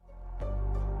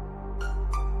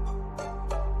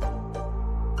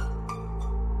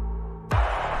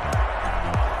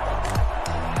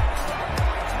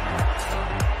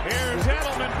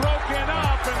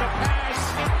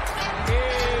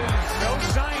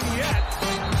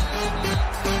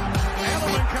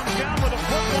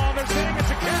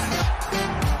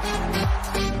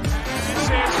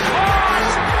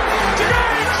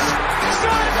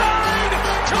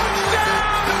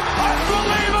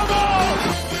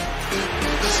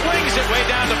way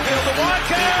down the field to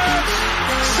Watkins.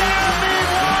 Sammy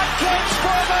Watkins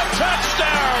for the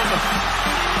touchdown.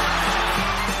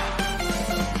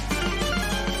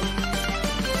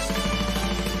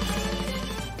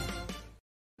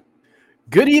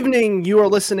 Good evening. You are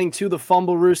listening to the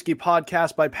Fumblerooski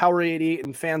Podcast by Power 88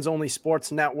 and Fans Only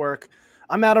Sports Network.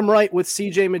 I'm Adam Wright with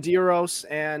CJ Medieros,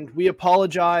 and we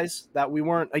apologize that we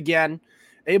weren't, again,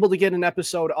 able to get an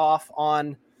episode off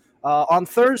on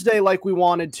Thursday like we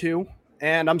wanted to,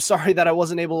 and I'm sorry that I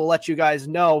wasn't able to let you guys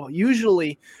know.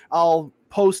 Usually, I'll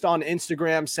post on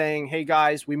Instagram saying, hey,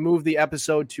 guys, we moved the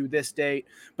episode to this date,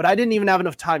 but I didn't even have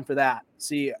enough time for that.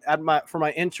 See, for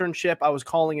my internship, I was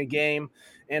calling a game,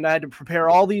 and I had to prepare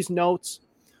all these notes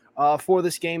for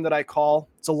this game that I call.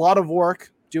 It's a lot of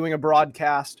work doing a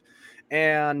broadcast,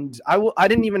 and I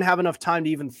didn't even have enough time to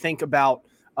even think about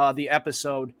the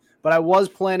episode, but I was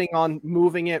planning on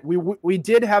moving it. We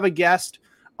did have a guest,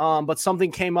 but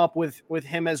something came up with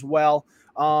him as well,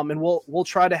 and we'll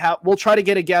try to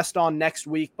get a guest on next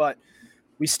week, but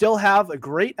we still have a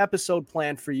great episode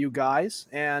planned for you guys,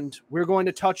 and we're going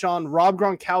to touch on Rob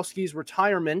Gronkowski's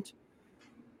retirement.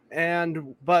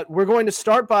 But we're going to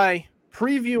start by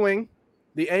previewing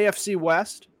the AFC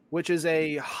West, which is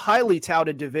a highly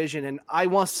touted division. And I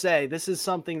must say, this is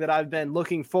something that I've been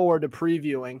looking forward to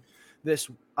previewing this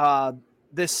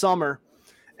summer.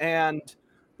 And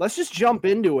let's just jump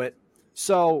into it.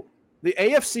 So the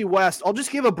AFC West, I'll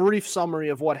just give a brief summary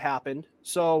of what happened.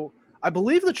 So I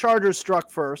believe the Chargers struck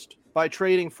first by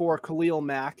trading for Khalil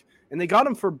Mack. And they got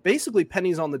him for basically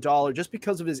pennies on the dollar just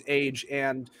because of his age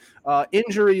and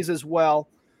injuries as well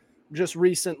just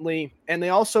recently. And they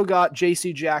also got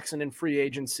J.C. Jackson in free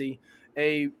agency,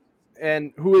 who's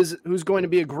going to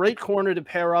be a great corner to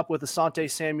pair up with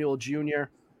Asante Samuel Jr.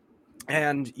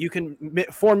 And you can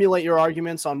formulate your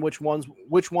arguments on which one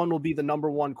will be the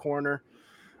number one corner.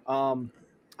 I'm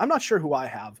not sure who I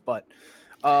have, but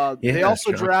they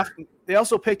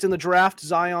also picked in the draft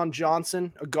Zion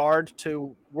Johnson, a guard,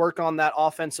 to work on that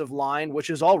offensive line, which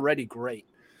is already great.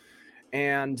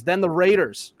 And then the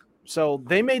Raiders. So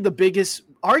they made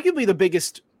arguably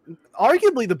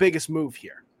the biggest move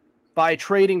here by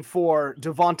trading for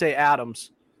Devontae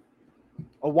Adams,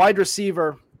 a wide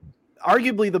receiver,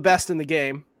 arguably the best in the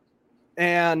game.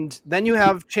 And then you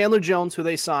have Chandler Jones, who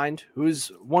they signed,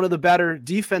 who's one of the better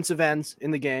defensive ends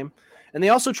in the game. And they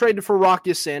also traded for Rock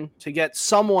Ya-Sin to get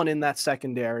someone in that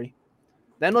secondary.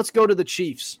 Then let's go to the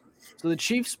Chiefs. So the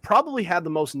Chiefs probably had the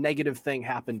most negative thing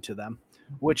happen to them,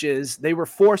 which is they were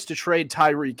forced to trade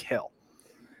Tyreek Hill.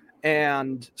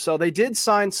 And so they did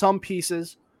sign some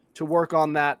pieces to work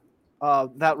on that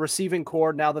receiving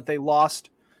core now that they lost.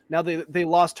 Now they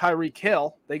lost Tyreek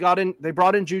Hill. They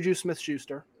brought in Juju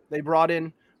Smith-Schuster. They brought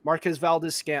in Marquez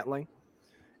Valdes-Scantling.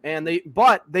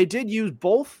 But they did use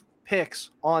both picks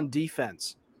on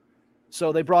defense.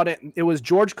 So they brought in, it was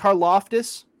George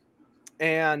Karlaftis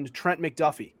and Trent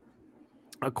McDuffie,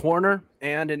 a corner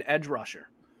and an edge rusher.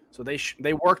 So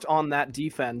they worked on that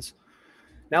defense.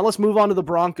 Now let's move on to the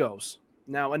Broncos.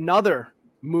 Now another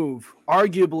move,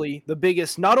 arguably the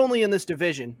biggest, not only in this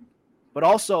division, but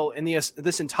also in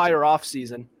this entire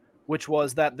offseason, which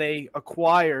was that they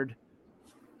acquired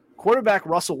quarterback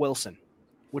Russell Wilson,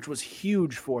 which was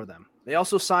huge for them. They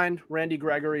also signed Randy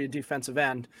Gregory, a defensive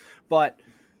end. But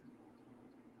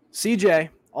CJ,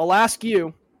 I'll ask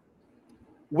you,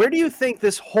 where do you think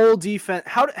this whole defense,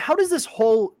 how does this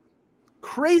whole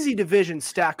crazy division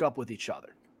stack up with each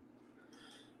other?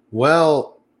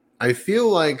 Well, I feel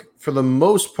like for the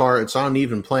most part, it's on an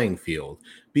even playing field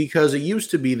because it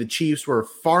used to be the Chiefs were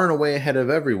far and away ahead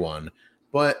of everyone.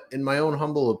 But in my own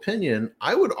humble opinion,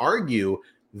 I would argue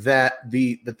that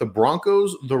the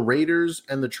Broncos, the Raiders,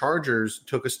 and the Chargers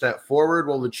took a step forward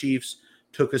while the Chiefs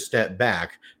took a step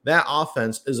back. That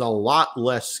offense is a lot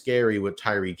less scary with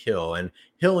Tyreek Hill, and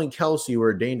Hill and Kelsey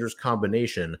were a dangerous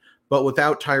combination. But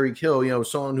without Tyreek Hill,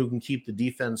 someone who can keep the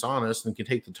defense honest and can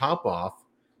take the top off,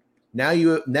 now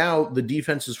the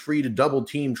defense is free to double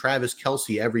team Travis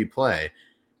Kelsey every play.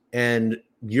 And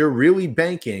you're really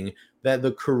banking that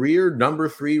the career number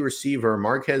 3 receiver,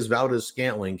 Marquez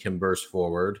Valdes-Scantling, can burst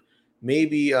forward.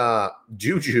 Maybe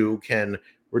Juju can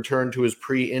return to his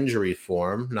pre-injury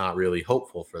form. Not really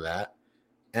hopeful for that.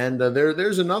 And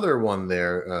there's another one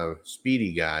there,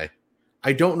 speedy guy.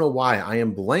 I don't know why. I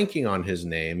am blanking on his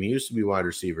name. He used to be wide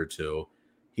receiver too.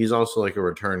 He's also like a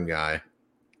return guy.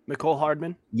 Mecole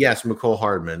Hardman? Yes, Mecole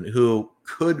Hardman, who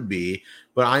could be,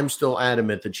 but I'm still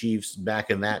adamant the Chiefs back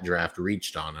in that draft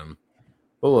reached on him.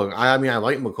 But look, I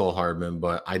like Mecole Hardman,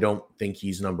 but I don't think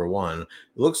he's number one. It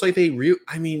looks like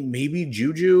maybe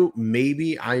Juju,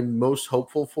 maybe I'm most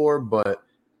hopeful for, but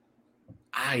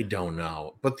I don't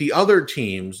know. But the other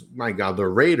teams, my God, the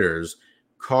Raiders,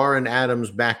 Carr and Adams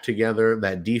back together.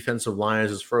 That defensive line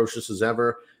is as ferocious as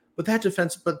ever.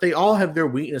 But they all have their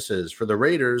weaknesses. For the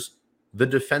Raiders, the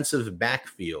defensive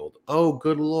backfield. Oh,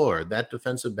 good Lord. That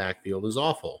defensive backfield is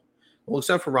awful. Well,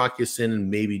 except for Rock Ya-Sin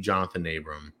and maybe Jonathan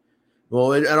Abram.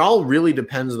 Well, it all really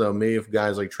depends, though. Maybe if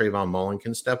guys like Trayvon Mullen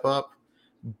can step up.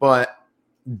 But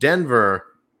Denver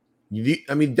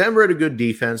had a good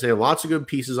defense. They have lots of good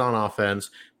pieces on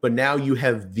offense. But now you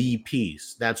have the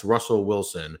piece. That's Russell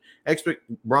Wilson. Expect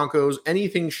Broncos,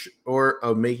 anything short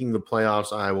of making the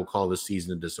playoffs, I will call this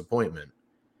season a disappointment.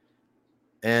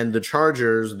 And the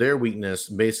Chargers, their weakness,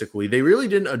 basically, they really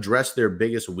didn't address their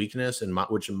biggest weakness,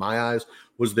 which in my eyes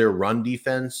was their run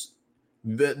defense.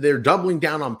 They're doubling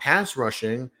down on pass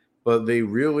rushing, but they're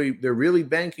really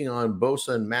banking on Bosa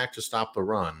and Mack to stop the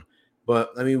run.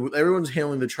 But, everyone's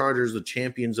hailing the Chargers the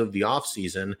champions of the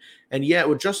offseason. And yet,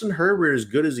 with Justin Herbert as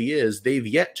good as he is, they've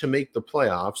yet to make the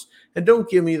playoffs. And don't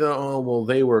give me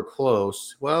they were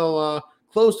close. Well,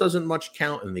 close doesn't much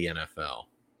count in the NFL.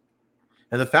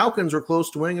 And the Falcons were close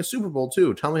to winning a Super Bowl,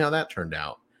 too. Tell me how that turned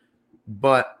out.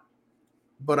 But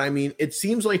it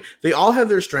seems like they all have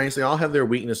their strengths. They all have their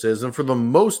weaknesses. And for the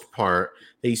most part,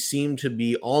 they seem to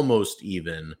be almost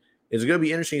even. It's going to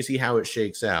be interesting to see how it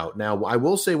shakes out. Now, I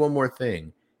will say one more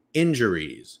thing.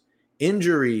 Injuries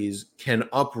can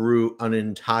uproot an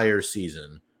entire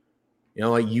season.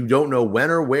 You don't know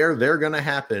when or where they're going to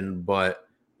happen, but,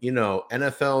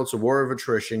 NFL, it's a war of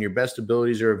attrition. Your best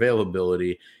abilities are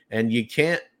availability, and you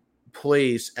can't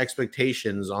place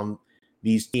expectations on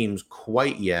these teams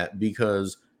quite yet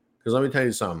because let me tell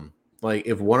you something.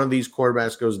 If one of these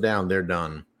quarterbacks goes down, they're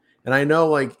done. And I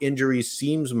know, injuries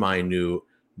seems minute,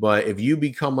 but if you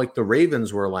become like the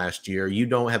Ravens were last year, you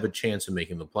don't have a chance of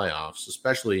making the playoffs,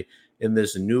 especially in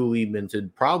this newly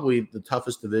minted, probably the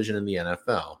toughest division in the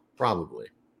NFL, probably.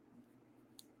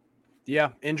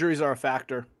 Yeah, injuries are a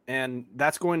factor, and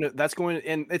that's going to,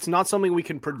 and it's not something we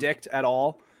can predict at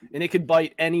all, and it could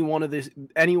bite any one of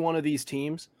these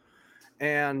teams,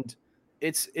 and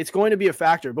it's going to be a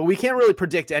factor, but we can't really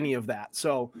predict any of that.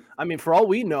 So, for all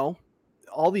we know,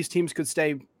 all these teams could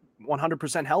stay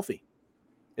 100% healthy.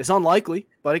 It's unlikely,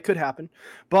 but it could happen.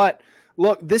 But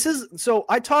look, so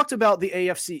I talked about the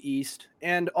AFC East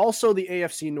and also the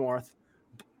AFC North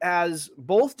as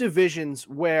both divisions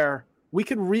where we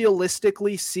could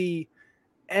realistically see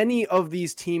any of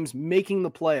these teams making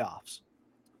the playoffs.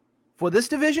 For this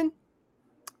division,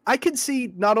 I could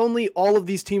see not only all of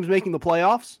these teams making the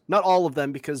playoffs, not all of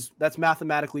them because that's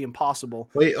mathematically impossible.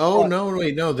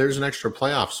 No, there's an extra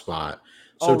playoff spot.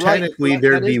 So technically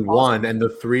there'd be one, and the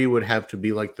three would have to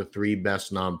be like the three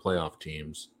best non-playoff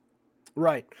teams.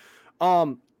 Right.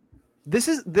 This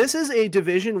is a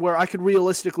division where I could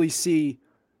realistically see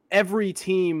every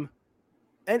team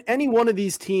and any one of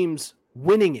these teams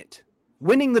winning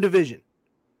the division.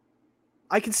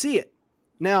 I can see it.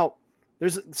 Now,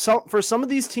 for some of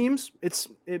these teams,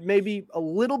 it may be a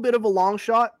little bit of a long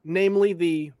shot, namely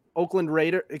the Oakland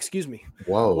Raiders. Excuse me.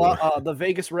 Whoa. The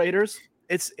Vegas Raiders.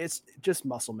 It's just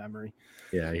muscle memory.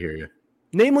 Yeah, I hear you.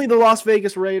 Namely the Las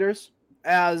Vegas Raiders,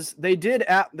 as they did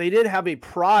have a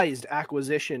prized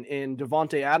acquisition in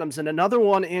Devontae Adams and another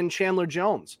one in Chandler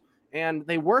Jones, and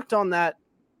they worked on that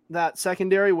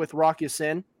secondary with Rock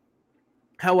Ya-Sin.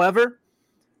 However,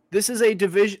 this is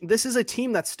a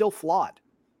team that's still flawed.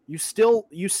 You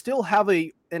still have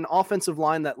an offensive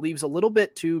line that leaves a little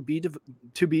bit to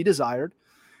be desired,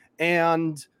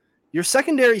 and your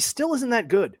secondary still isn't that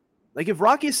good. If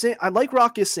Rock Ya-Sin, I like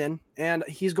Rock Ya-Sin, and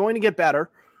he's going to get better,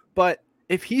 but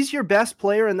if he's your best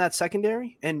player in that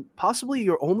secondary and possibly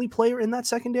your only player in that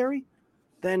secondary,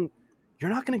 then you're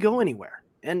not going to go anywhere.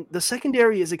 And the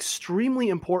secondary is extremely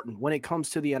important when it comes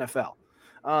to the NFL.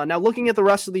 Now, looking at the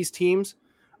rest of these teams,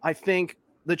 I think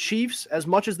the Chiefs, as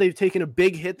much as they've taken a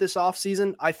big hit this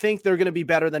offseason, I think they're going to be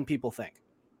better than people think.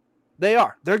 They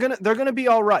are. They're gonna be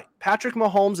all right. Patrick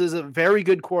Mahomes is a very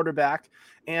good quarterback,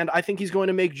 and I think he's going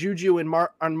to make Juju and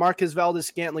Marquez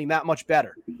Valdes-Scantling that much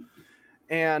better.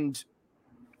 And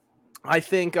I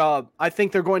think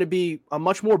they're going to be a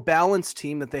much more balanced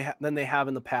team than they have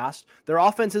in the past. Their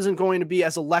offense isn't going to be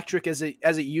as electric as it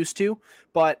used to,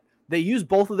 but they use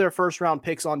both of their first-round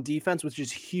picks on defense, which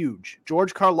is huge.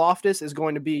 George Karlaftis is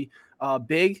going to be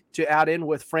big to add in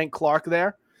with Frank Clark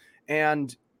there,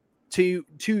 and to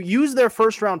use their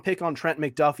first-round pick on Trent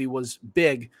McDuffie was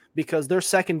big because their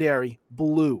secondary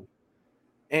blew,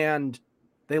 and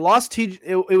they lost.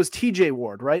 It was T.J.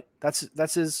 Ward, right? That's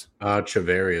his.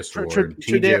 Travarius Ward.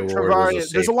 T.J. Ward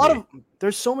was a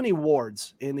there's so many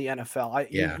Wards in the NFL.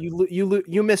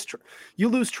 You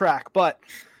lose track, but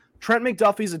Trent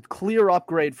McDuffie's a clear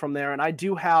upgrade from there, and I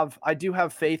do have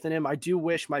faith in him. I do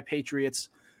wish my Patriots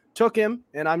took him,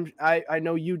 and I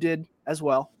know you did as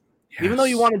well. Yes. Even though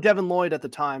you wanted Devin Lloyd at the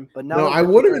time, but now I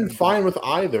would have been fine with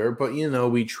either, but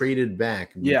we traded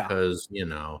back because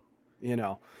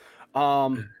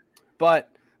but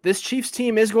this Chiefs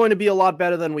team is going to be a lot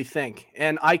better than we think,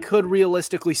 and I could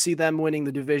realistically see them winning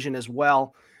the division as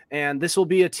well. And this will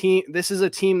be a team. This is a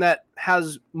team that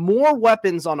has more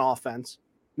weapons on offense.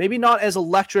 Maybe not as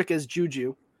electric as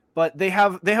Juju, but they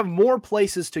have more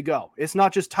places to go. It's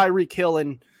not just Tyreek Hill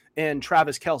and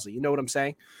Travis Kelce. You know what I'm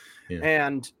saying? Yeah.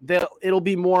 And it'll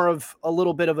be more of a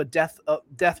little bit of a death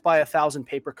by 1,000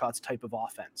 paper cuts type of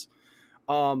offense.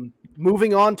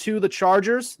 Moving on to the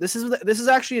Chargers. This is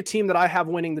actually a team that I have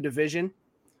winning the division.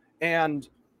 And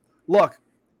look,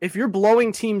 if you're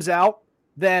blowing teams out,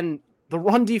 then the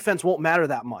run defense won't matter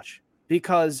that much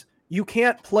because you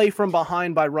can't play from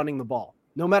behind by running the ball.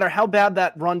 No matter how bad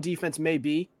that run defense may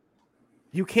be,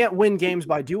 you can't win games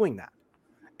by doing that.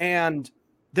 And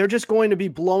they're just going to be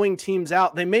blowing teams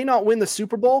out. They may not win the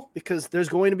Super Bowl because there's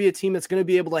going to be a team that's going to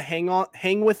be able to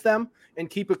hang with them and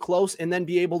keep it close and then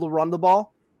be able to run the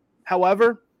ball.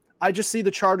 However, I just see the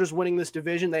Chargers winning this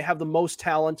division. They have the most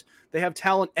talent. They have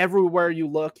talent everywhere you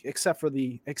look, except for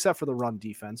the run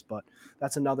defense. But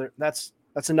that's another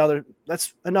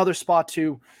spot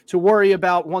to worry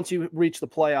about once you reach the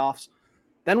playoffs.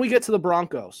 Then we get to the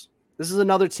Broncos. This is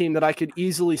another team that I could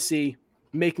easily see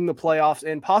making the playoffs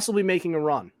and possibly making a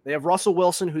run. They have Russell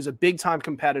Wilson, who's a big-time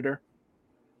competitor.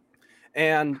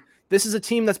 And this is a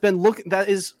team that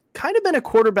is kind of been a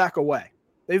quarterback away.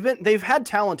 They've had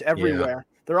talent everywhere.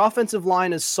 Yeah. Their offensive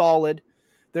line is solid.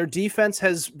 Their defense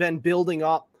has been building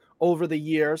up over the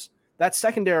years. That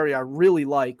secondary I really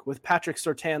like with Patrick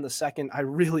Surtain II. I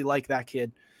really like that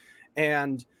kid.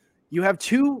 And you have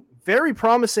two very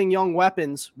promising young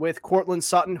weapons with Courtland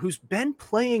Sutton, who's been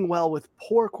playing well with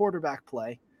poor quarterback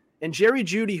play, and Jerry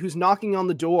Jeudy, who's knocking on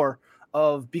the door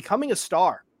of becoming a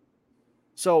star.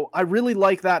 So I really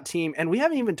like that team. And we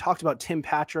haven't even talked about Tim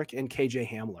Patrick and KJ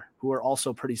Hamler, who are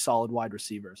also pretty solid wide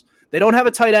receivers. They don't have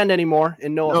a tight end anymore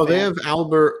in Noah. No, they have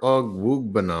Albert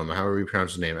Ogwugbanum, however you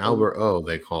pronounce his name. Albert O,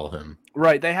 they call him.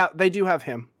 Right. They do have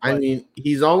him. I mean,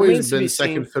 he's always been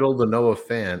second fiddle to Noah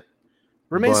Fant.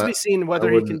 Remains to be seen whether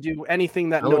he can do anything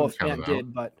that Noah Fant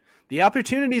did, but the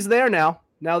opportunity's there now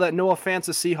that Noah Fant's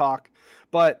a Seahawk.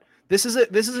 But this is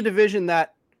a division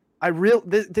that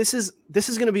this is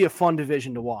going to be a fun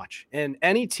division to watch. And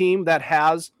any team that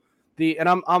has I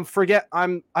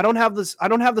don't have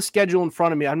the schedule in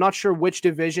front of me. I'm not sure which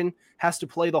division has to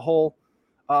play the whole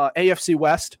AFC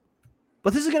West,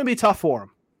 but this is going to be tough for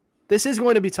them. This is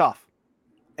going to be tough.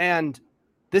 And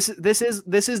this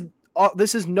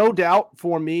is no doubt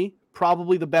for me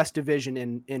probably the best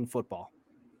division in football.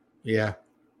 Yeah,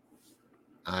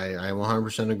 I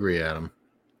 100% agree, Adam.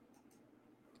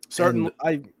 Certainly,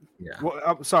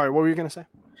 I'm sorry. What were you going to say?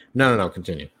 No.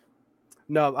 Continue.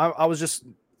 No, I was just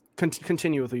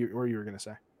continue with what you were going to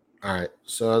say. All right.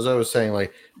 So as I was saying,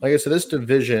 like I said, this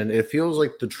division, it feels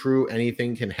like the true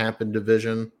anything can happen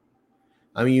division.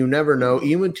 I mean, you never know.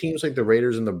 Even teams like the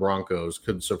Raiders and the Broncos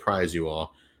could surprise you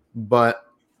all, but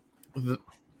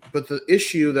the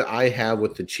issue that I have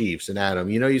with the Chiefs and Adam,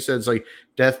 you said it's like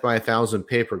death by 1,000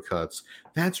 paper cuts.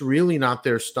 That's really not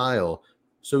their style.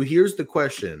 So here's the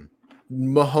question.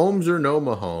 Mahomes or no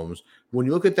Mahomes, when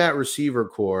you look at that receiver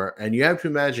core and you have to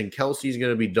imagine Kelsey's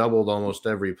going to be doubled almost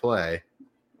every play,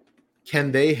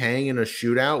 can they hang in a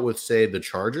shootout with, say, the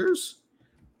Chargers?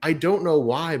 I don't know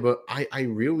why, but I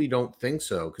really don't think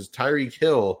so because Tyreek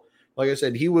Hill, like I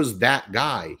said, he was that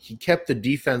guy. He kept the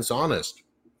defense honest.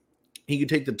 He could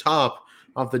take the top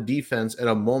off the defense at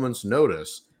a moment's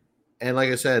notice. And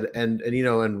like I said, and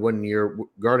when you're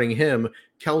guarding him,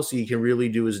 Kelsey can really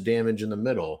do his damage in the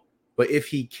middle. But if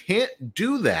he can't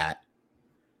do that,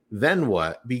 then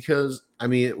what? Because, I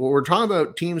mean, what we're talking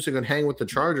about teams that can hang with the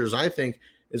Chargers, I think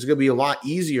it's going to be a lot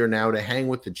easier now to hang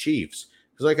with the Chiefs.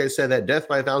 Because like I said, that death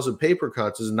by 1,000 paper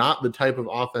cuts is not the type of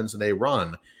offense they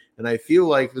run. And I feel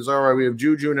like there's all right, we have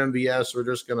Juju and MVS. We're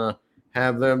just going to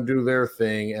have them do their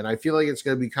thing. And I feel like it's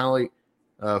going to be kind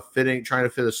of like trying to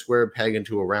fit a square peg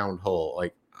into a round hole.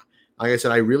 Like I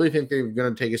said, I really think they're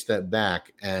going to take a step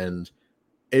back. And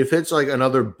if it's like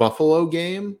another Buffalo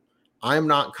game, I'm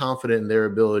not confident in their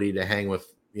ability to hang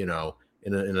with, in a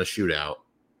shootout.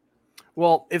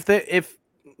 Well, if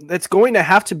it's going to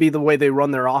have to be the way they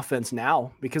run their offense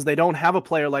now because they don't have a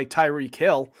player like Tyreek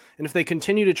Hill. And if they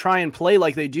continue to try and play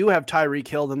like they do have Tyreek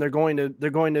Hill, then they're going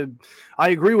to, I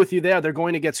agree with you there. They're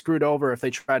going to get screwed over if they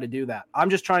try to do that. I'm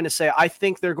just trying to say, I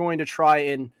think they're going to try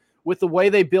and with the way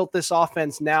they built this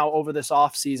offense now over this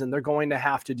offseason, they're going to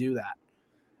have to do that.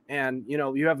 And, you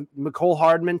know, you have McCole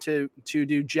Hardman to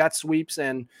do jet sweeps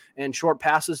and short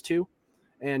passes to.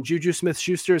 And Juju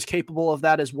Smith-Schuster is capable of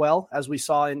that as well, as we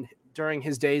saw during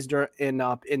his days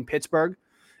in Pittsburgh.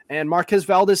 And Marquez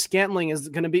Valdes-Scantling is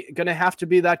going to have to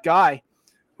be that guy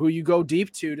who you go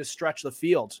deep to stretch the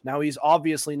field. Now, he's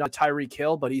obviously not Tyreek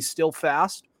Hill, but he's still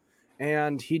fast.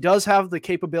 And he does have the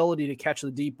capability to catch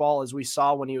the deep ball, as we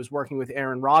saw when he was working with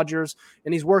Aaron Rodgers.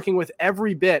 And he's working with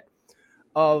every bit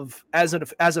of as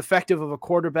effective of a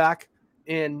quarterback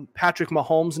in Patrick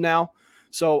Mahomes now.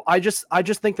 So I just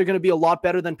think they're going to be a lot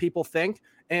better than people think.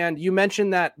 And you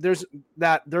mentioned that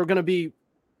they're going to be,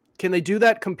 can they do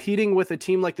that competing with a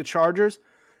team like the Chargers?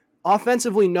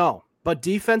 Offensively, no. But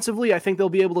defensively, I think they'll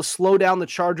be able to slow down the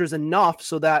Chargers enough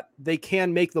so that they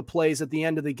can make the plays at the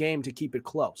end of the game to keep it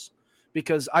close.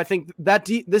 Because I think that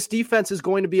this defense is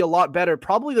going to be a lot better,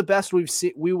 probably the best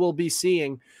we will be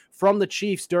seeing from the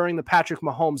Chiefs during the Patrick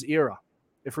Mahomes era,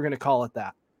 if we're going to call it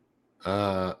that.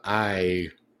 I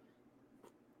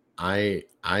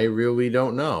really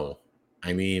don't know.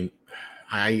 I mean,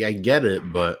 I get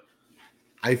it, but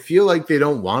I feel like they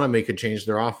don't want to make a change to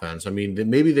their offense. I mean,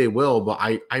 maybe they will, but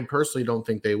I personally don't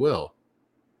think they will.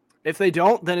 If they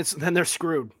don't, then they're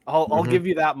screwed. I'll give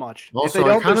you that much. Also, if they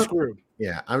don't, they're screwed.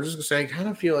 Yeah, I was just gonna say, I kind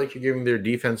of feel like you're giving their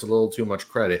defense a little too much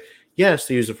credit. Yes,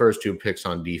 they use the first 2 picks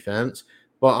on defense,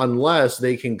 but unless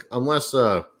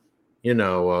Karlaftis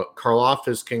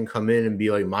can come in and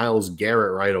be like Myles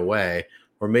Garrett right away,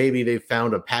 or maybe they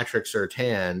found a Patrick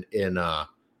Surtain in the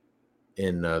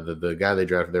guy they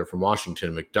drafted there from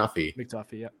Washington, McDuffie.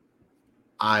 Yeah.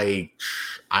 I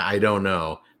don't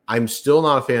know. I'm still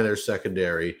not a fan of their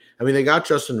secondary. I mean, they got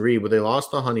Justin Reed, but they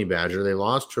lost the Honey Badger. They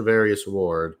lost Travarius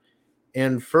Ward.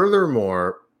 And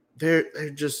furthermore, they're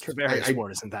just... Travarius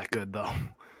Ward isn't that good, though.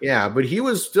 Yeah, but he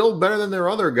was still better than their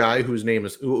other guy whose name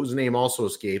also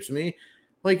escapes me.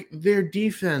 Like, their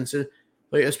defense,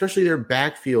 like especially their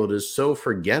backfield, is so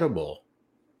forgettable.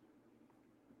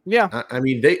 Yeah. I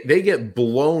mean, they get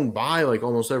blown by like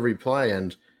almost every play.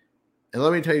 And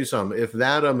let me tell you something. If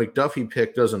that McDuffie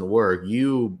pick doesn't work,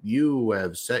 you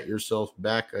have set yourself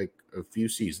back like a few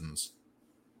seasons.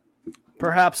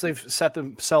 Perhaps they've set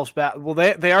themselves back. Well,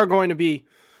 they are going to be.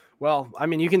 Well, I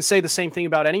mean, you can say the same thing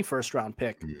about any first-round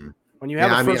pick. Mm-hmm. When you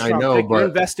have a first-round pick, you're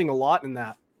investing a lot in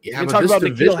that. Yeah, you can talk about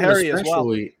N'Keal Harry as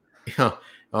well. Yeah.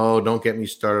 Oh, don't get me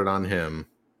started on him.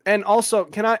 And also,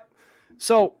 I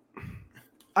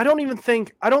don't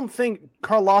think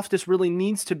Karlaftis really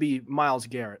needs to be Myles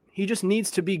Garrett. He just needs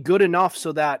to be good enough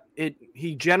so that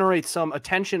he generates some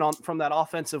attention from that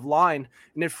offensive line,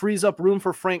 and it frees up room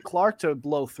for Frank Clark to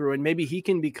blow through, and maybe he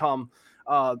can become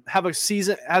have a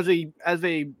season as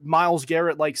a Myles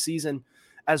Garrett like season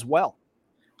as well.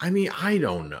 I mean, I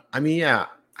don't know. I mean, yeah,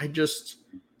 I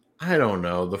don't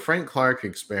know. The Frank Clark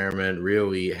experiment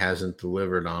really hasn't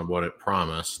delivered on what it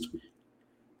promised.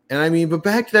 And I mean, but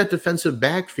back to that defensive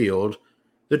backfield,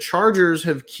 the Chargers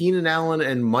have Keenan Allen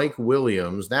and Mike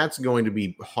Williams. That's going to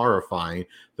be horrifying.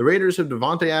 The Raiders have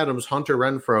Devontae Adams, Hunter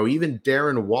Renfrow, even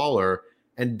Darren Waller,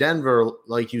 and Denver,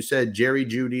 like you said, Jerry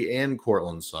Jeudy and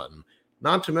Cortland Sutton.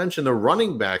 Not to mention the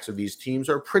running backs of these teams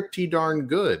are pretty darn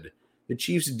good. The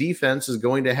Chiefs' defense is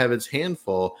going to have its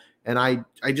handful, and I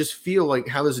just feel like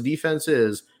how this defense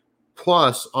is,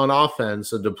 plus on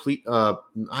offense,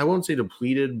 I won't say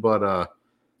depleted, but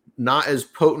not as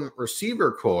potent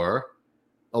receiver core.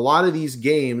 A lot of these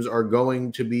games are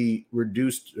going to be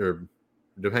reduced, or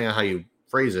depending on how you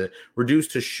phrase it,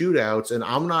 reduced to shootouts, and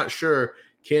I'm not sure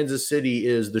Kansas City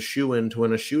is the shoe-in to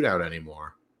win a shootout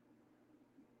anymore.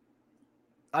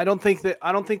 I don't think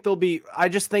they'll be. I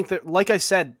just think that, like I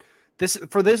said,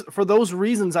 for those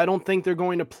reasons, I don't think they're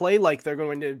going to play like they're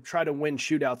going to try to win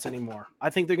shootouts anymore. I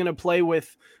think they're going to play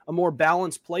with a more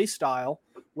balanced play style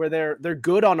where they're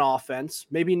good on offense,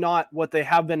 maybe not what they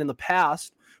have been in the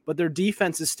past, but their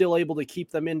defense is still able to keep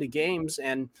them into games,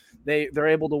 and they're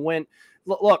able to win.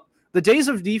 Look, the days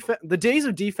of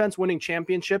defense winning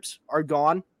championships are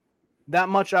gone. That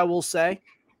much I will say.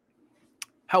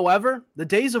 However, the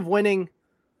days of winning,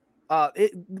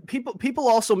 people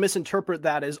also misinterpret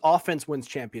that as offense wins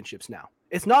championships now.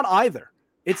 It's not either.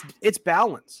 It's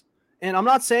balance. And I'm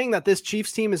not saying that this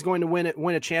Chiefs team is going to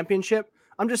win a championship.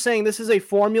 I'm just saying this is a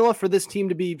formula for this team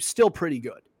to be still pretty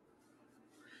good.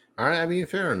 All right, I mean,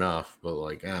 fair enough, but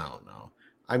like, I don't know.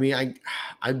 I mean,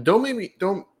 I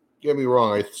don't get me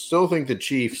wrong. I still think the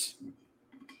Chiefs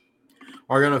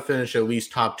are going to finish at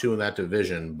least top 2 in that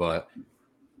division, but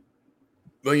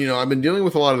you know, I've been dealing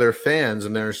with a lot of their fans,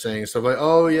 and they're saying stuff like,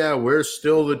 "Oh yeah, we're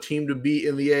still the team to beat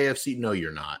in the AFC." No,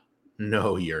 you're not.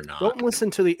 No, you're not. Don't listen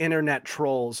to the internet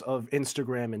trolls of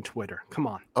Instagram and Twitter. Come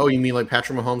on. Oh, you mean like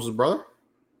Patrick Mahomes' brother?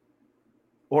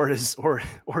 Or his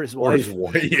wife. Or his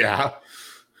wife, yeah.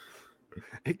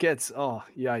 It gets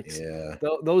yikes. Yeah.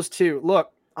 Those two.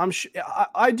 Look,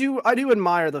 I do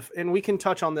admire and we can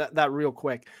touch on that real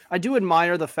quick. I do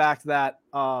admire the fact that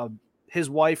his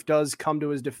wife does come to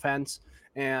his defense,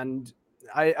 and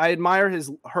I admire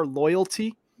her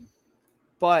loyalty,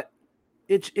 but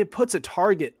it puts a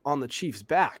target on the Chiefs'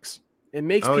 backs. It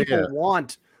makes people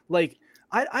want, like,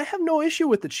 I have no issue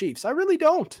with the Chiefs. I really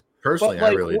don't. Personally, but,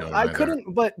 like, I really don't. I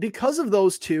couldn't, but because of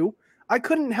those two, I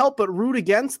couldn't help but root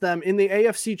against them in the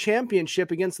AFC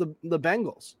Championship against the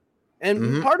Bengals.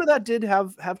 And part of that did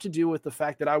have to do with the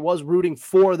fact that I was rooting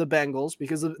for the Bengals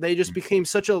because they just became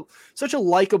such a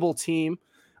likable team.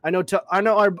 I know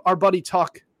our buddy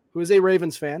Tuck, who is a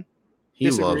Ravens fan, he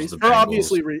disagrees loves the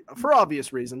Bengals. for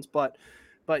obvious reasons, but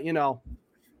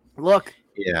look,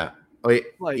 yeah,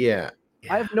 yeah.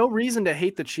 I have no reason to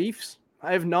hate the Chiefs.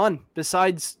 I have none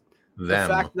besides the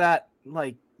fact that,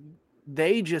 like,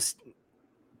 they just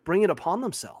bring it upon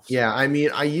themselves. Yeah, I mean,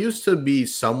 I used to be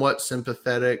somewhat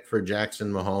sympathetic for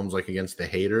Jackson Mahomes, like, against the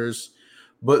haters,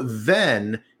 but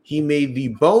then he made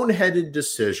the boneheaded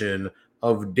decision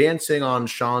of dancing on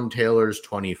Sean Taylor's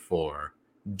 24.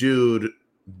 Dude,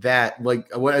 that,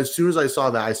 like, as soon as I saw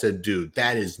that, I said, dude,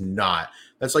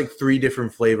 that's like 3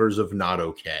 different flavors of not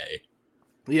okay.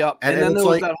 Yeah, and then there was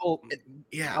like that whole.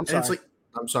 Yeah, I'm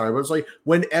sorry, but it's like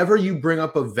whenever you bring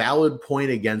up a valid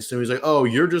point against him, he's like, "Oh,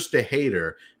 you're just a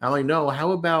hater." I'm like, "No,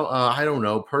 how about I don't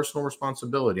know, personal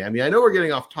responsibility?" I mean, I know we're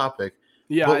getting off topic,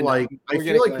 but I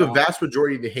feel like the vast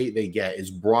majority of the hate they get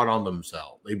is brought on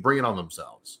themselves. They bring it on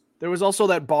themselves. There was also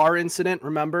that bar incident.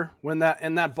 Remember when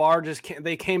that bar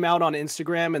they came out on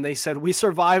Instagram and they said, "We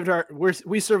survived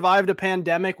a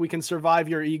pandemic. We can survive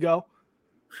your ego."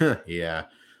 Yeah.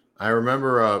 I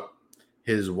remember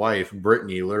his wife,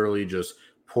 Brittany, literally just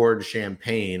poured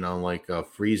champagne on like a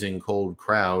freezing cold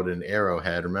crowd in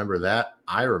Arrowhead. Remember that?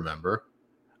 I remember.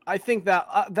 I think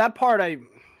that part and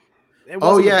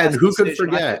who could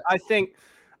forget? I think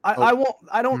I won't.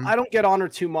 I don't get on her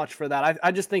too much for that.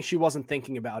 I just think she wasn't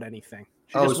thinking about anything.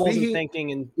 She just wasn't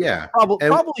thinking, and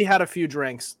probably had a few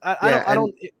drinks. I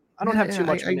don't have too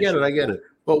much. I get it.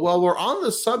 But while we're on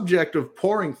the subject of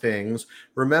pouring things,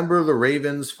 remember the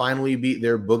Ravens finally beat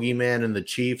their boogeyman and the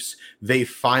Chiefs. They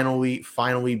finally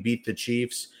beat the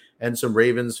Chiefs, and some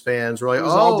Ravens fans were like,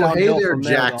 "Oh, hey there,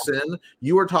 Jackson.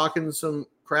 You were talking some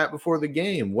crap before the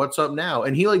game. What's up now?"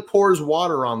 And he like pours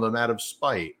water on them out of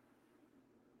spite.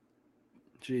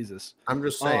 Jesus. I'm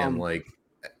just saying,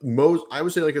 I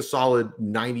would say like a solid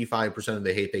 95% of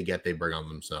the hate they get, they bring on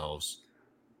themselves.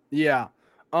 Yeah.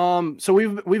 So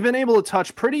we've been able to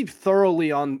touch pretty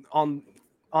thoroughly on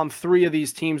 3 of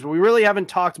these teams, but we really haven't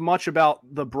talked much about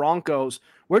the Broncos.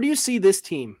 Where do you see this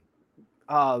team?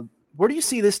 Going?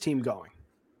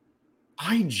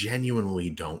 I genuinely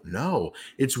don't know.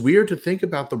 It's weird to think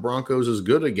about the Broncos as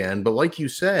good again, but like you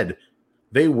said,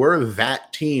 they were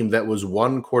that team that was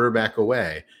one quarterback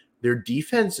away. Their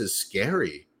defense is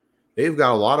scary. They've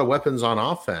got a lot of weapons on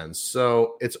offense,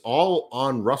 so it's all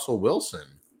on Russell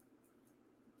Wilson.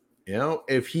 You know,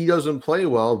 if he doesn't play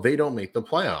well, they don't make the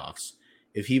playoffs.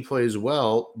 If he plays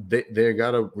well, they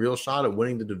got a real shot at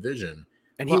winning the division.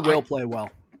 And he will play well.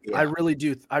 Yeah. I really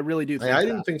do.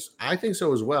 I think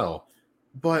so as well.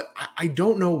 But I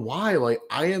don't know why. Like,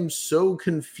 I am so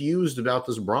confused about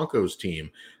this Broncos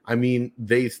team. I mean,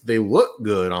 they look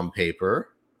good on paper.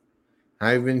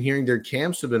 I've been hearing their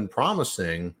camps have been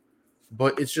promising,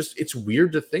 but it's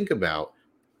weird to think about.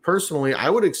 Personally, I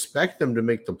would expect them to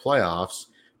make the playoffs.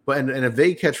 But and if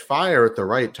they catch fire at the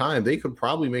right time, they could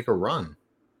probably make a run.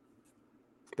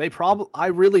 I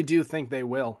really do think they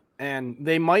will. And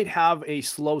they might have a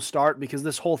slow start because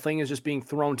this whole thing is just being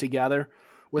thrown together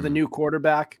with a new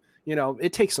quarterback. You know,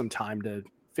 it takes some time to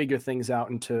figure things out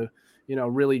and to,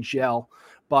 really gel.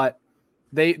 But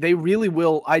they really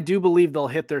will. I do believe they'll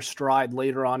hit their stride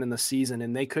later on in the season,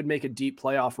 and they could make a deep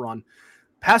playoff run.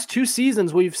 Past 2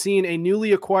 seasons, we've seen a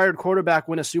newly acquired quarterback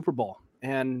win a Super Bowl.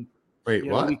 And wait,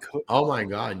 what? Oh my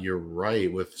God, you're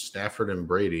right, with Stafford and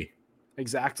Brady.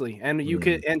 Exactly. And you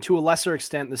could, and to a lesser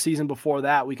extent, the season before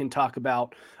that, we can talk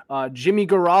about Jimmy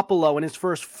Garoppolo in his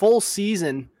first full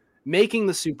season making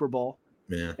the Super Bowl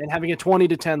and having a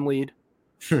 20-10 lead.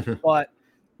 But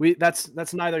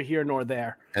that's neither here nor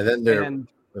there. And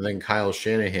then Kyle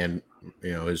Shanahan,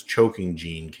 his choking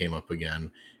gene came up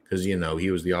again because he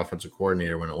was the offensive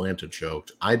coordinator when Atlanta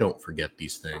choked. I don't forget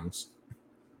these things.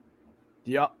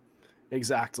 Yep.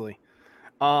 Exactly.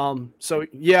 So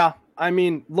yeah, I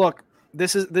mean, look,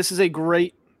 this is a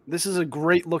great This is a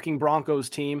great-looking Broncos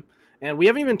team, and we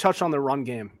haven't even touched on the run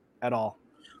game at all.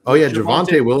 Oh, yeah,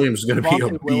 Javonte Williams is going to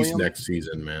be a beast next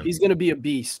season, man. He's going to be a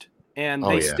beast, and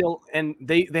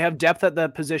they have depth at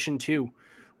that position too.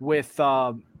 With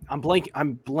I'm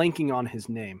blanking on his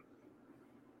name.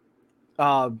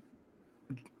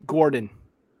 Gordon.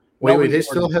 Wait, they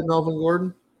still have Melvin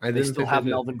Gordon? They still have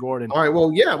Melvin Gordon. All right,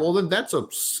 well, yeah, then that's a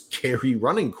scary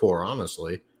running core,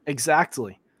 honestly.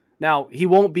 Exactly. Now, he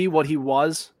won't be what he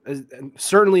was,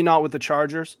 certainly not with the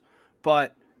Chargers,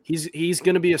 but he's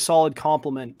going to be a solid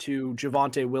complement to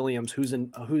Javonte Williams, who's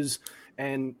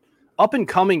an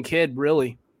up-and-coming kid,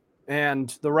 really,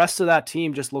 and the rest of that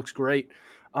team just looks great.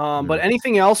 But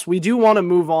anything else, we do want to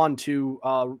move on to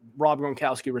Rob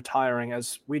Gronkowski retiring,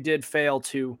 as we did fail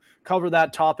to cover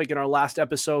that topic in our last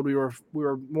episode. We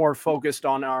were more focused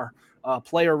on our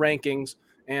player rankings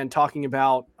and talking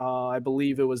about, I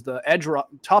believe it was the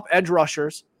top edge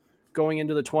rushers going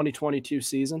into the 2022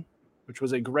 season, which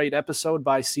was a great episode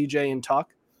by CJ and Tuck.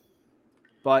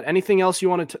 But anything else you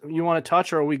want to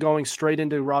touch, or are we going straight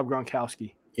into Rob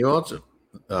Gronkowski? You want to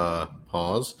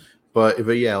pause? But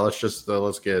yeah, let's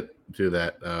get to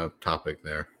that topic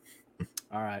there.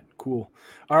 All right, cool.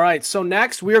 All right, so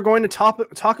next we are going to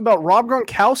talk about Rob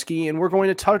Gronkowski, and we're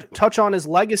going to touch on his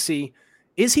legacy.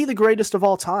 Is he the greatest of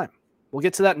all time? We'll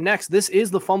get to that next. This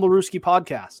is the Fumblerooski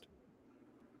Podcast.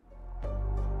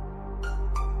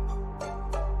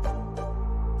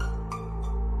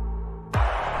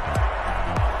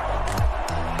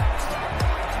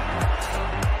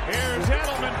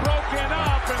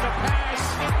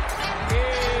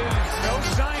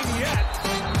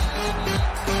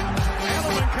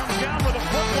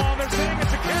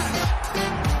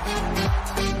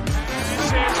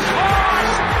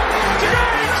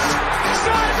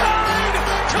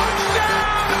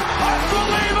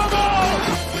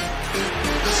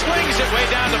 Way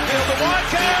down the field to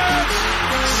Watkins.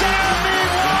 Sammy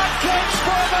Watkins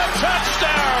for the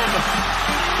touchdown.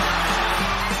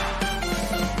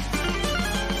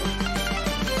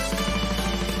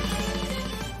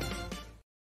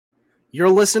 You're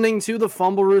listening to the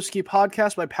Fumblerooski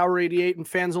Podcast by Power 88 and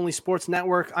Fans Only Sports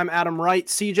Network. I'm Adam Wright,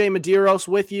 CJ Medieros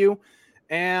with you.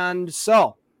 And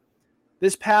so,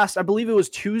 this past, I believe it was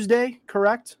Tuesday,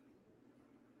 correct?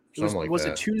 Was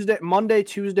it Tuesday, Monday,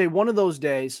 Tuesday, one of those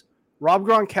days? Rob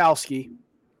Gronkowski,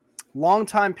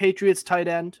 longtime Patriots tight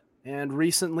end, and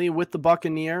recently with the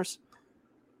Buccaneers,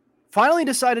 finally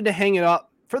decided to hang it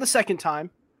up for the second time,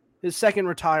 his second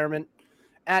retirement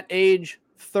at age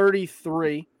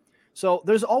 33. So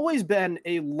there's always been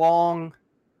a long,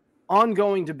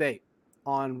 ongoing debate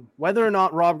on whether or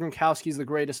not Rob Gronkowski is the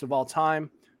greatest of all time.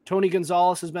 Tony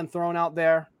Gonzalez has been thrown out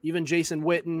there, even Jason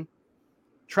Witten.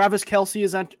 Travis Kelce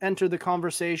has entered the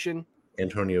conversation.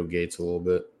 Antonio Gates a little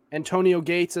bit. Antonio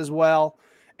Gates as well.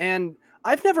 And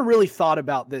I've never really thought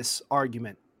about this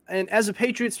argument. And as a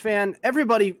Patriots fan,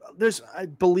 everybody,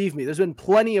 believe me, there's been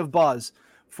plenty of buzz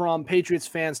from Patriots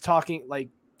fans talking like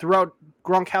throughout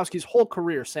Gronkowski's whole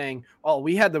career saying, "Oh,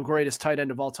 we had the greatest tight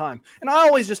end of all time." And I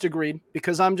always just agreed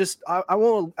because I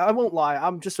won't lie.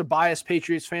 I'm just a biased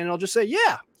Patriots fan. And I'll just say,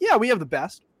 yeah, we have the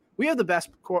best. We have the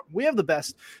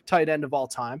best tight end of all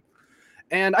time.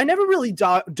 And I never really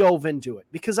dove into it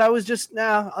because I was just,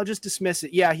 I'll just dismiss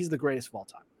it. Yeah, he's the greatest of all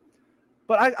time.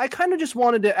 But I kind of just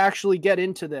wanted to actually get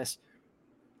into this.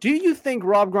 Do you think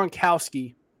Rob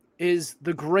Gronkowski is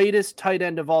the greatest tight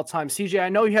end of all time? CJ, I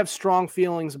know you have strong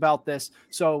feelings about this,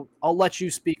 so I'll let you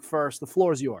speak first. The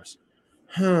floor is yours.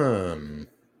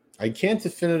 I can't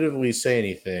definitively say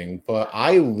anything, but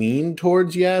I lean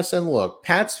towards yes. And look,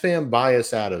 Pats fan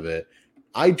bias out of it.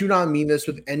 I do not mean this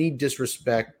with any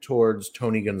disrespect towards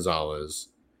Tony Gonzalez,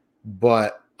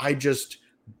 but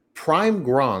Prime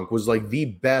Gronk was like the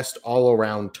best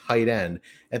all-around tight end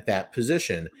at that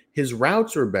position. His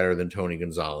routes were better than Tony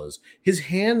Gonzalez. His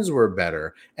hands were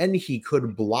better, and he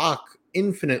could block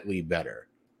infinitely better.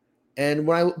 And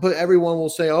but everyone will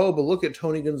say, "Oh, but look at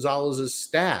Tony Gonzalez's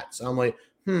stats." I'm like,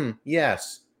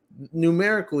 yes.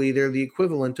 Numerically, they're the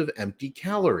equivalent of empty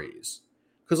calories.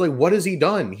 Because, like, what has he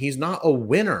done? He's not a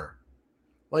winner.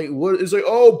 Like, what is like,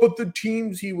 oh, but the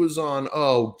teams he was on,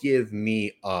 oh, give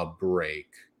me a break.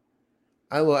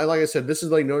 Like I said, this is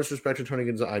like no disrespect to Tony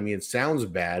Gonzalez. I mean, it sounds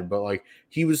bad, but like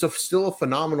he was still a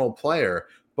phenomenal player.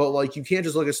 But like you can't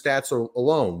just look at stats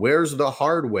alone. Where's the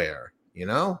hardware? You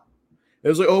know, it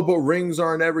was like, oh, but rings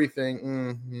aren't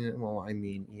everything. Yeah, well, I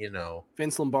mean, you know,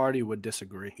 Vince Lombardi would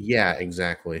disagree. Yeah,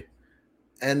 exactly.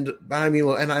 And I mean,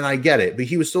 and I get it, but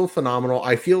he was still phenomenal.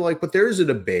 I feel like, but there is a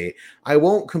debate. I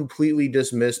won't completely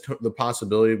dismiss the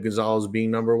possibility of Gonzalez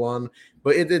being number one,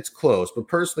 but it's close. But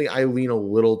personally, I lean a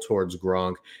little towards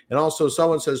Gronk. And also,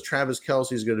 someone says Travis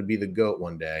Kelce is going to be the GOAT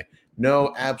one day.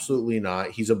 No, absolutely not.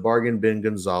 He's a bargain bin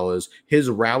Gonzalez. His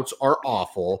routes are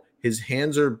awful. His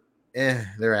hands are,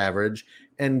 they're average.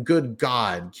 And good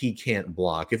God, he can't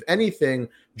block. If anything,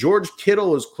 George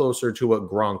Kittle is closer to what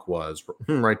Gronk was,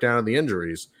 right down to the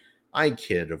injuries. I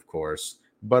kid, of course.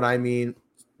 But I mean,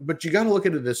 but you got to look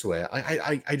at it this way.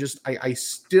 I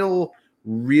still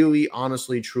really,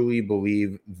 honestly, truly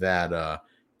believe that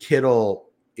Kittle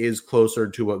is closer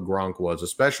to what Gronk was,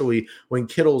 especially when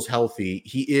Kittle's healthy.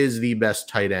 He is the best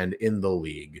tight end in the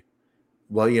league.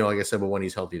 Well, like I said, but when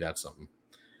he's healthy, that's something.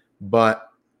 But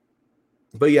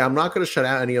yeah, I'm not going to shut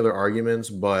out any other arguments,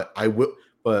 but I will.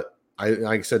 But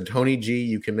like I said, Tony G,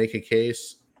 you can make a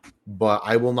case, but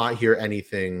I will not hear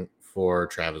anything for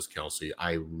Travis Kelce.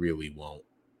 I really won't.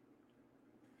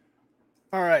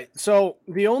 All right. So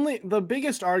the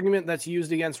biggest argument that's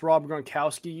used against Rob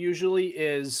Gronkowski usually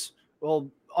is, well,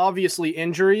 obviously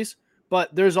injuries,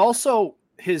 but there's also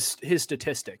his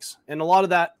statistics, and a lot of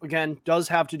that again does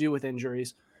have to do with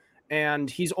injuries. And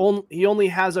he only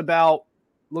has about,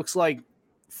 looks like,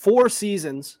 4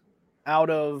 seasons out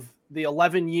of the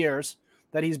 11 years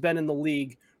that he's been in the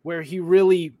league where he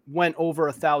really went over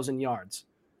 1,000 yards.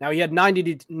 Now, he had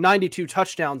 92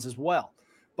 touchdowns as well.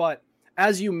 But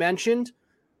as you mentioned,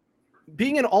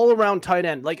 being an all-around tight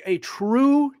end, like a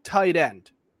true tight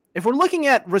end, if we're looking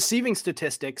at receiving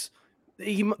statistics,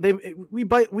 we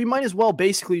might as well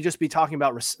basically just be talking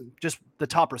about just the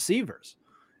top receivers.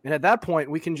 And at that point,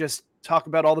 we can just talk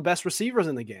about all the best receivers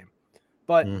in the game.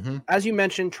 But as you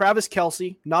mentioned, Travis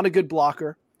Kelce, not a good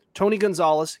blocker. Tony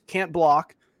Gonzalez can't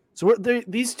block. So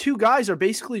these two guys are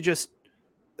basically just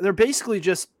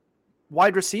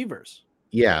wide receivers.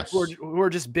 Yes, who are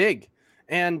just big.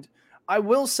 And I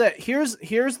will say,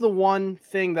 here's the one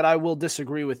thing that I will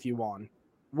disagree with you on,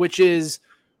 which is,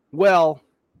 well,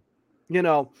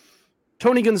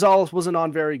 Tony Gonzalez wasn't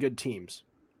on very good teams.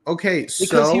 Okay,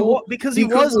 because he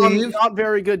was on not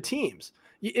very good teams.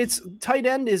 It's tight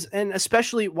end and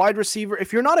especially wide receiver.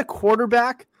 If you're not a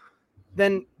quarterback,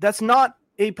 then that's not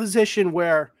a position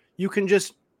where you can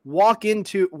just walk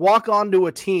onto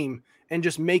a team and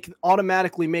just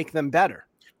automatically make them better.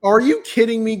 Are you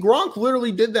kidding me? Gronk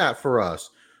literally did that for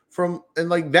us in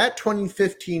like that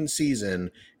 2015 season,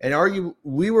 and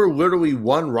we were literally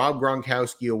one Rob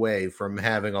Gronkowski away from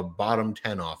having a bottom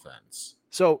 10 offense.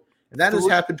 So that has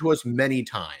happened to us many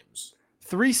times.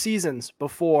 3 seasons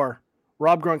before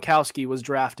Rob Gronkowski was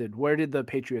drafted, where did the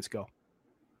Patriots go?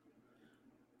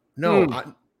 No,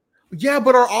 yeah,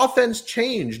 but our offense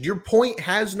changed. Your point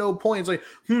has no point. It's like,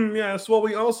 yes, well,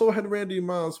 we also had Randy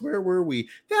Moss. Where were we?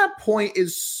 That point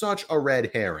is such a red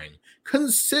herring.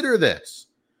 Consider this.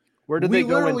 Where did they go?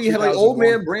 We literally had like old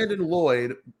man Brandon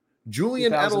Lloyd,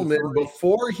 Julian Edelman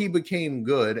before he became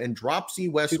good, and Dropsy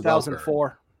West 2004.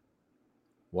 Welker.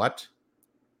 What?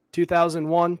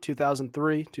 2001,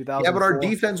 2003, 2004. Yeah, but our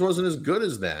defense wasn't as good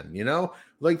as then,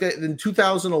 Like that in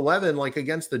 2011, like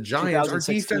against the Giants, our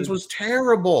defense was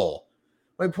terrible.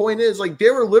 My point is, like,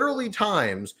 there were literally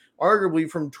times, arguably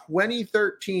from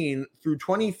 2013 through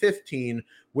 2015,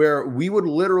 where we would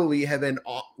literally have been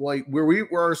like where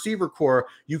our receiver core,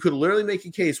 you could literally make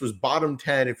a case was bottom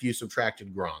 10 if you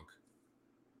subtracted Gronk.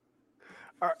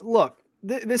 Look,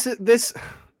 this.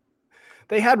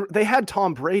 They had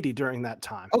Tom Brady during that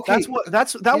time. Okay,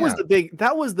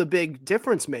 that was the big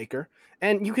difference maker.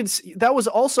 And you could see that was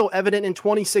also evident in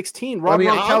 2016. Rob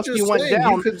Gronkowski went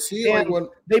down. You could see and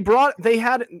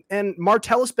and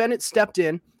Martellus Bennett stepped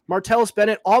in. Martellus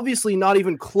Bennett obviously not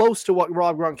even close to what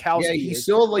Rob Gronkowski is.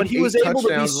 Still like, but he was able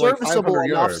to be serviceable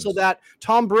enough so that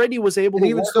Tom Brady was able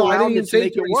to work around it to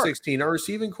make it work. Our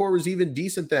receiving core was even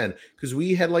decent then because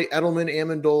we had like Edelman,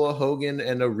 Amendola, Hogan,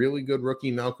 and a really good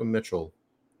rookie Malcolm Mitchell.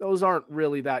 Those aren't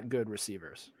really that good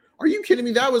receivers. Are you kidding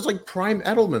me? That was like prime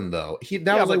Edelman, though.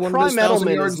 That was like one of his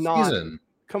 1,000-yard season.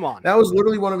 Come on. That was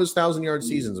literally one of his 1,000-yard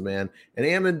seasons, man. And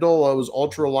Amendola was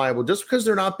ultra reliable. Just because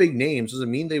they're not big names doesn't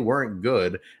mean they weren't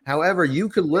good. However, you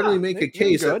could literally make a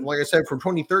case that, like I said, from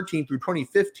 2013 through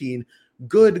 2015,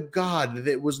 good God,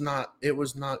 it was not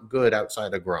good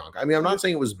outside of Gronk. I mean, I'm not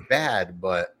saying it was bad,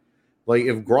 but like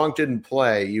if Gronk didn't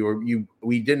play,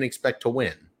 we didn't expect to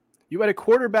win. You had a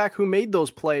quarterback who made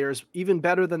those players even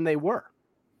better than they were.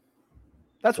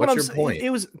 That's what I'm saying. Point? It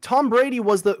was Tom Brady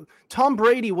was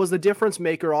the difference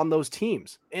maker on those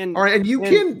teams. And all right, and you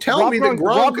can tell me that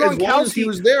Gronk, as long as he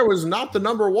was there, was not the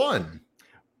number one.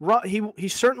 He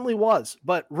certainly was,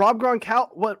 but Rob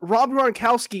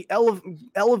Gronkowski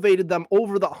elevated them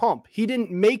over the hump. He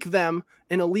didn't make them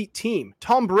an elite team.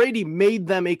 Tom Brady made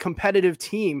them a competitive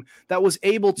team that was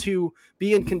able to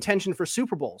be in contention for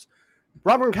Super Bowls.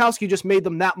 Rob Gronkowski just made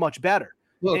them that much better.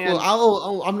 Look,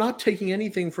 I'm not taking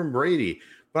anything from Brady,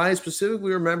 but I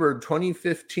specifically remember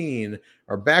 2015,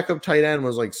 our backup tight end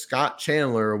was like Scott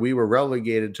Chandler. We were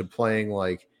relegated to playing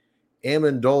like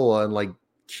Amendola and like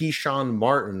Keyshawn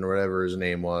Martin or whatever his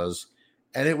name was.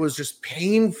 And it was just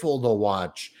painful to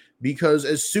watch because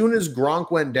as soon as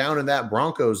Gronk went down in that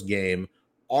Broncos game,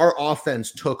 our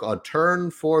offense took a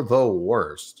turn for the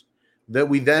worst. That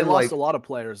we then lost a lot of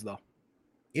players though.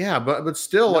 Yeah, but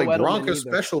still, like Gronk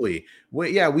especially.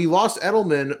 We lost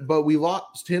Edelman, but we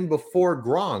lost him before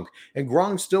Gronk. And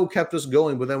Gronk still kept us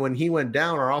going. But then when he went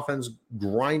down, our offense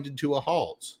grinded to a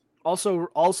halt.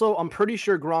 Also, I'm pretty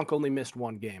sure Gronk only missed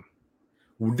one game.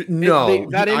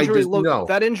 That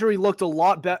injury looked a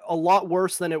lot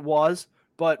worse than it was.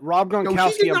 But Rob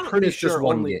Gronkowski, I'm pretty sure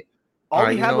all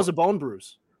he had was a bone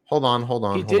bruise. Hold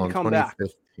on. He did come back.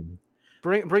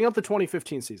 Bring up the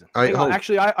 2015 season.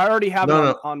 Actually, I already have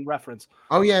it on reference.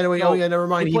 Oh yeah, never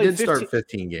mind. He did start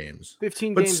 15 games.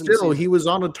 15 but games. But still, he was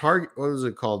on a target. What was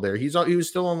it called there? He was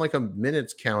still on like a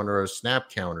minutes count or a snap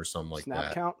count or something like that.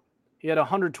 Snap count. He had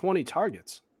 120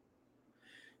 targets.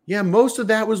 Yeah, most of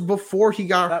that was before he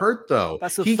got hurt, though.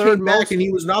 He came back and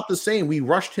he was not the same. We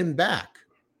rushed him back.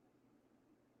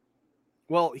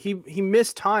 Well, he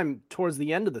missed time towards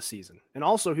the end of the season, and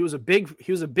also he was a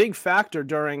big factor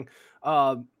during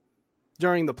the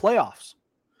playoffs.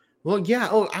 Well, yeah,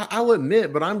 I'll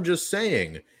admit, but I'm just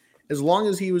saying, as long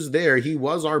as he was there, he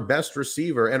was our best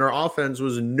receiver, and our offense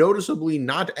was noticeably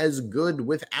not as good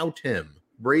without him,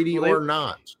 Brady or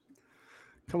not.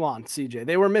 Come on, CJ.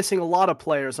 They were missing a lot of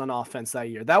players on offense that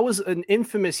year. That was an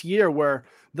infamous year where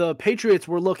the Patriots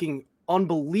were looking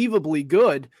unbelievably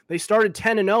good. They started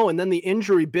 10-0, and then the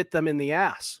injury bit them in the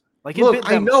ass. Look,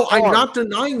 I know. Hard. I'm not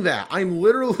denying that. I'm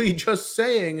literally just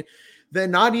saying that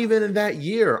not even in that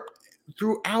year,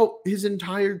 throughout his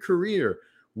entire career,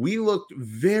 we looked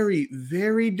very,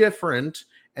 very different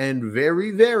and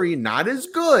very, very not as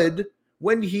good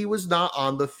when he was not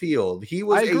on the field. He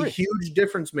was a huge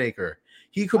difference maker.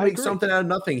 He could make something out of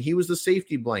nothing. He was the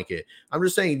safety blanket. I'm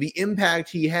just saying the impact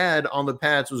he had on the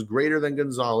Pats was greater than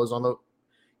Gonzalez on the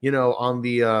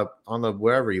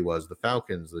wherever he was, the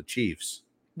Falcons, the Chiefs.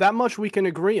 That much we can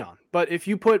agree on. But if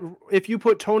you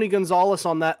put Tony Gonzalez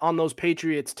on those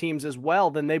Patriots teams as well,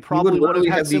 then they probably would have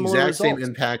had the exact same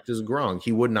impact as Gronk.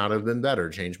 He would not have been better.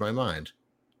 Change my mind.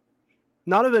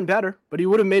 Not have been better, but he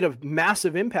would have made a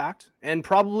massive impact, and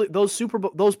probably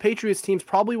those Patriots teams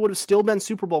probably would have still been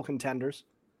Super Bowl contenders.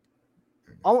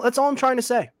 That's all I'm trying to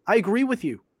say. I agree with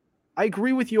you.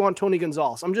 On Tony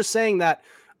Gonzalez. I'm just saying that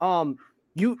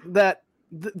that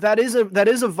is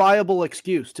a viable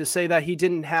excuse to say that he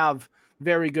didn't have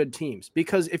very good teams,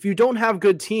 because if you don't have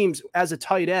good teams as a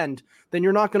tight end, then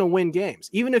you're not going to win games,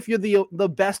 even if you're the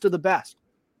best of the best.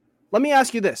 Let me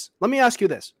ask you this.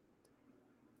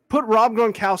 Put Rob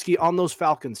Gronkowski on those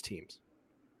Falcons teams.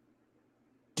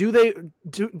 Do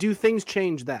things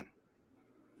change then?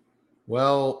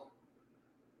 Well,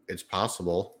 it's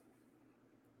possible.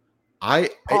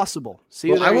 Possible.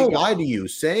 I won't lie to you.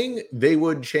 Saying they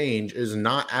would change is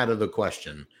not out of the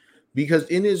question, because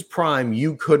in his prime,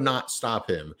 you could not stop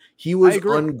him. He was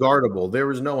unguardable. There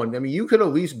was no one. I mean, you could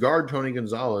at least guard Tony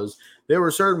Gonzalez. There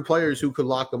were certain players who could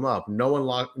lock him up. No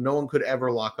one could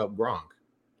ever lock up Gronk.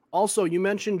 Also, you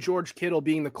mentioned George Kittle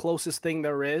being the closest thing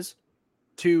there is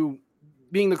to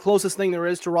Rob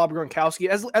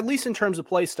Gronkowski, at least in terms of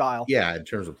play style. Yeah, in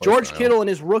terms of play George style. Kittle in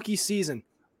his rookie season,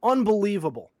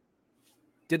 unbelievable.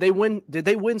 Did they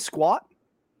win squat?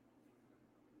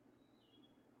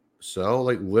 So,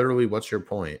 literally, what's your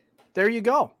point? There you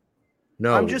go.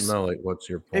 What's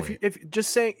your point?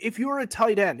 If you're a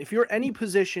tight end, if you're any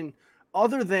position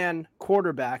other than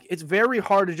quarterback, it's very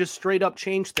hard to just straight up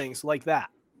change things like that.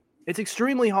 It's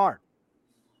extremely hard.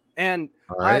 And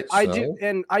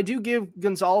I do give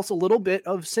Gonzalez a little bit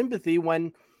of sympathy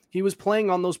when he was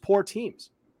playing on those poor teams.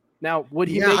 Now, would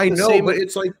he? Yeah, I know, but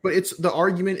it's the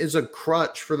argument is a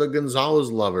crutch for the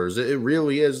Gonzalez lovers. It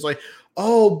really is.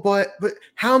 But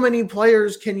how many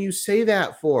players can you say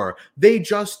that for? They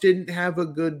just didn't have a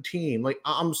good team.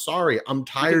 I'm sorry, I'm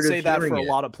tired of hearing it. You can say that for a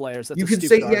lot of players. That's you can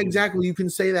say, yeah, exactly. You can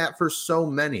say that for so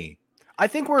many. I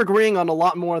think we're agreeing on a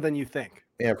lot more than you think.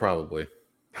 Yeah, probably.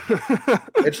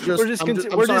 It's just we're just going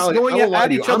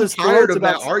at each other's throats. I'm tired of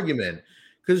that argument,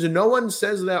 because no one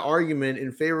says that argument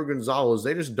in favor of Gonzalez.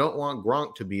 They just don't want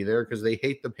Gronk to be there because they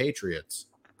hate the Patriots.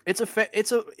 It's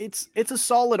a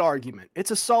solid argument.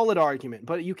 It's a solid argument,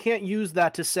 but you can't use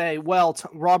that to say, well,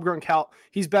 Rob Gronkowski,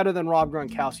 he's better than Rob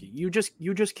Gronkowski. You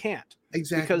just can't.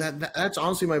 Exactly. Because That's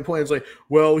honestly my point. It's like,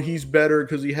 well, he's better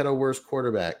because he had a worse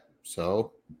quarterback.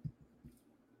 So,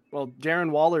 well,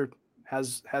 Darren Waller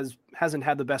hasn't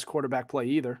had the best quarterback play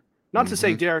either. Not to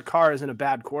say Derek Carr isn't a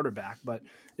bad quarterback, but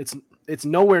it's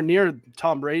nowhere near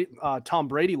Tom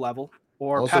Brady level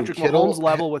or also, Patrick Mahomes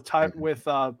level with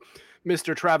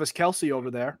Mr. Travis Kelce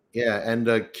over there. Yeah, and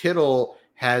Kittle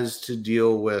has to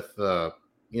deal with the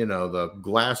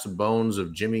glass bones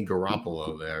of Jimmy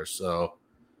Garoppolo there. So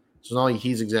it's not like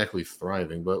he's exactly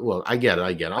thriving. But look, I get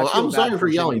it. I'm sorry for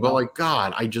yelling, but like,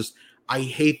 God, I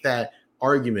hate that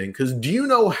argument, because do you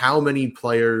know how many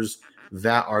players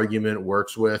that argument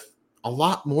works with? A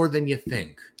lot more than you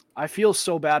think. I feel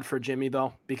so bad for Jimmy,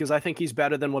 though, because I think he's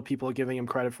better than what people are giving him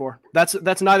credit for.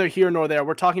 That's neither here nor there.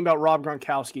 We're talking about Rob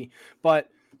Gronkowski, but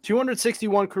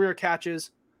 261 career catches,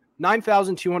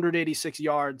 9,286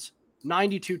 yards,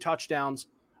 92 touchdowns.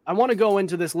 I want to go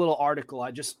into this little article.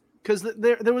 Because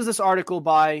there was this article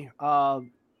by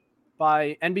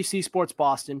NBC Sports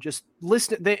Boston, just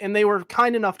listed, and they were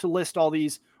kind enough to list all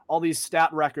these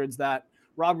stat records that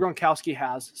Rob Gronkowski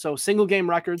has. So single game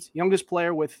records, youngest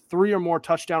player with 3 or more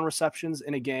touchdown receptions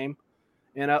in a game.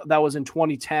 And that was in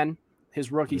 2010,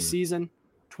 his rookie season.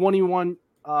 21.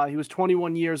 He was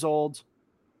 21 years old,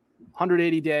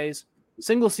 180 days.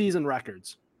 Single season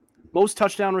records. Most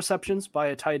touchdown receptions by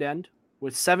a tight end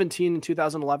with 17 in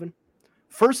 2011.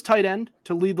 First tight end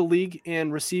to lead the league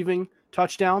in receiving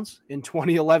touchdowns in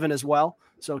 2011 as well.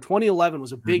 So 2011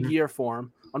 was a big year for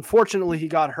him. Unfortunately, he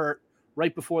got hurt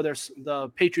right before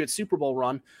the Patriots Super Bowl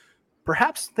run.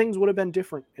 Perhaps things would have been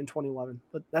different in 2011,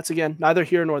 but that's, again, neither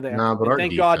here nor there. No, but our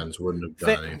defense wouldn't have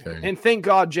done anything. And thank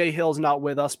God Jay Hill's not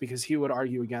with us, because he would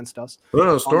argue against us. Well,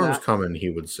 no, storm's coming, he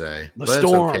would say. The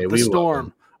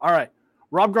storm. All right.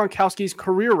 Rob Gronkowski's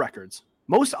career records.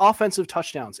 Most offensive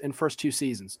touchdowns in first 2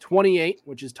 seasons. 28,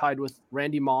 which is tied with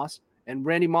Randy Moss. And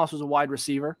Randy Moss was a wide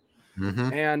receiver.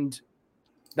 And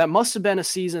that must have been a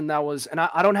season that was, and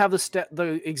I don't have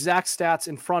the exact stats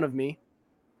in front of me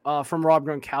from Rob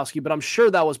Gronkowski, but I'm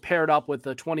sure that was paired up with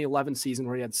the 2011 season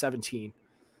where he had 17.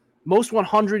 Most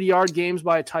 100-yard games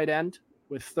by a tight end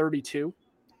with 32.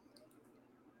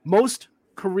 Most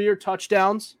career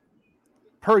touchdowns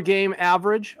per game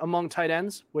average among tight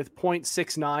ends with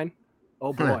 0.69.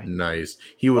 Oh, boy. Nice.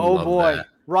 He would love that.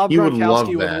 Rob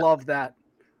Gronkowski would love that.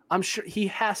 I'm sure he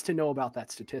has to know about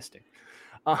that statistic.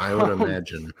 I would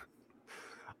imagine.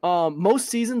 Most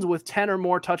seasons with 10 or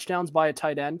more touchdowns by a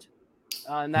tight end,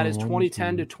 and that is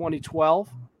 2010 to 2012,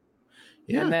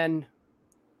 and then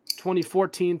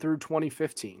 2014 through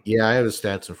 2015. Yeah, I have the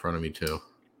stats in front of me too.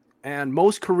 And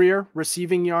most career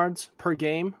receiving yards per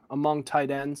game among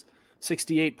tight ends,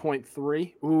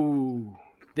 68.3. Ooh,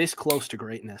 this close to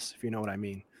greatness, if you know what I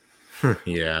mean.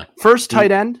 Yeah. First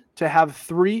tight end to have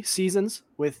 3 seasons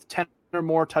with 10 or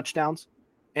more touchdowns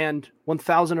and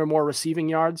 1,000 or more receiving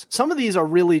yards. Some of these are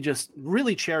really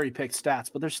cherry-picked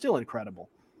stats, but they're still incredible.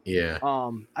 Yeah.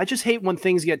 I just hate when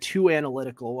things get too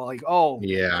analytical. Like,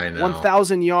 yeah, I know.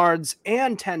 1,000 yards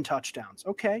and 10 touchdowns.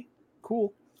 Okay,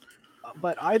 cool.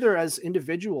 But either as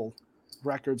individual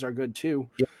records are good too.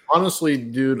 Yeah, honestly,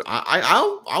 dude,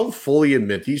 I'll fully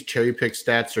admit these cherry-picked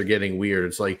stats are getting weird.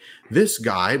 It's like, this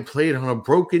guy played on a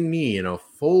broken knee in a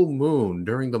full moon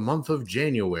during the month of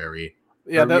January.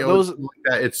 Yeah,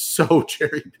 it's so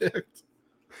cherry-picked.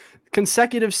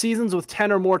 Consecutive seasons with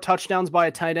 10 or more touchdowns by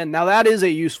a tight end. Now that is a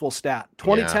useful stat.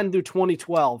 2010 through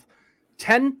 2012,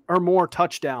 10 or more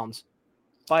touchdowns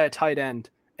by a tight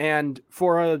end. And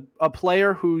for a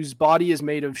player whose body is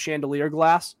made of chandelier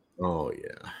glass. Oh,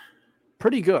 yeah.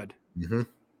 Pretty good.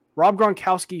 Rob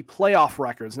Gronkowski playoff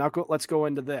records. Now let's go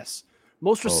into this.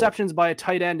 Most receptions by a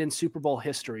tight end in Super Bowl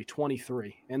history,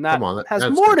 23. And that has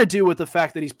more to do with the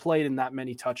fact that he's played in that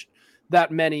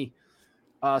many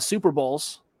Super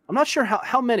Bowls. I'm not sure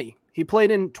how many. He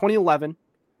played in 2011,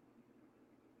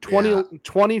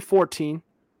 2014.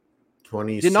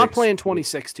 Did not play in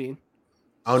 2016.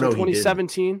 Oh, so no,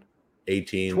 2017.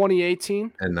 18.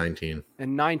 2018. And 19.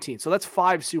 And 19. So that's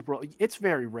 5 Super Bowls. It's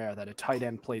very rare that a tight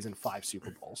end plays in 5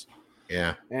 Super Bowls.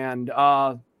 Yeah. And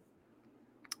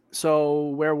so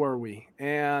where were we?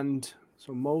 And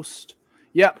so most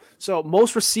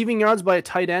receiving yards by a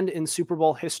tight end in Super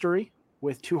Bowl history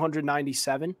with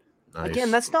 297. Nice.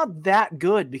 Again, that's not that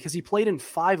good because he played in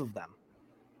 5 of them.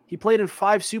 He played in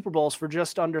 5 Super Bowls for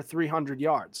just under 300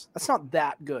 yards. That's not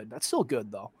that good. That's still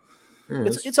good, though.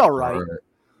 It's all right.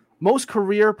 Most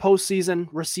career postseason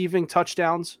receiving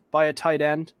touchdowns by a tight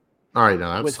end. All right,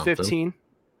 now that's with something. 15.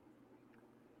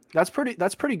 That's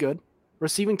pretty good.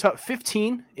 Receiving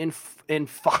 15 in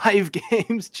 5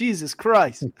 games. Jesus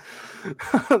Christ.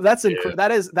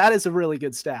 That is a really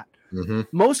good stat. Mm-hmm.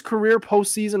 Most career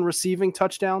postseason receiving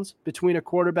touchdowns between a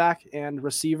quarterback and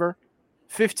receiver.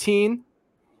 15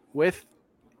 with,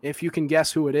 if you can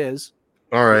guess who it is.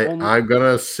 All right. I'm going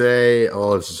to say,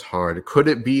 this is hard. Could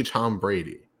it be Tom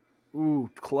Brady? Ooh,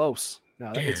 close.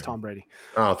 No, it's Tom Brady.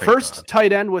 Oh, first God.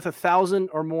 Tight end with 1,000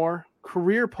 or more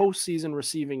career postseason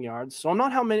receiving yards. So I'm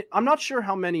not sure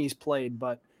how many he's played,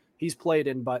 but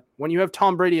when you have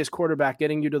Tom Brady as quarterback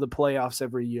getting you to the playoffs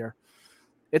every year,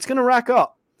 it's going to rack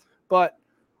up. But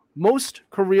most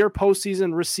career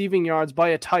postseason receiving yards by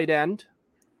a tight end,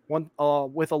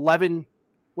 with 11.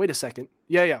 Wait a second.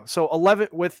 Yeah. So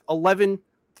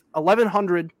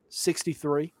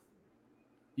 1,163.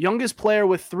 Youngest player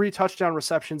with 3 touchdown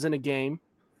receptions in a game,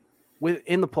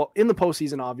 in the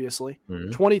postseason, obviously.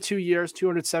 22 years,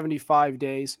 275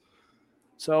 days.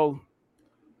 So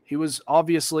he was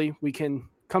obviously, we can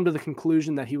come to the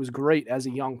conclusion that he was great as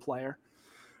a young player.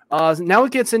 Now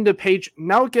it gets into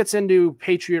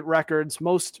Patriot records.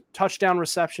 Most touchdown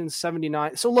receptions,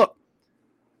 79. So look,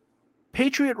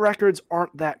 Patriot records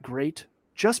aren't that great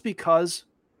just because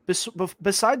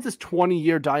besides this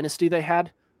 20-year dynasty they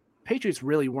had, Patriots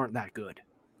really weren't that good.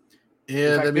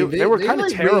 Yeah, fact, they were kind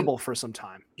of terrible for some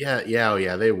time. Yeah,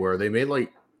 they were. They made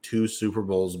like 2 Super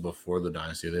Bowls before the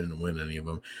dynasty. They didn't win any of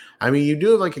them. I mean, you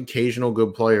do have like occasional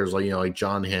good players, like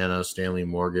John Hanna, Stanley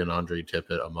Morgan, Andre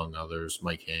Tippett, among others,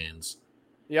 Mike Haynes.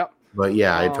 Yep. But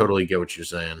yeah, I totally get what you're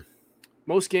saying.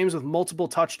 Most games with multiple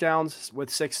touchdowns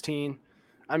with 16.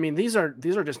 I mean, these are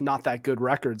just not that good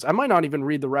records. I might not even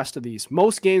read the rest of these.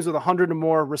 Most games with 100 or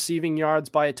more receiving yards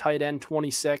by a tight end,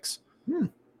 26.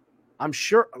 I'm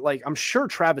sure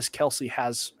Travis Kelce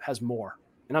has more,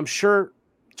 and I'm sure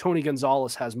Tony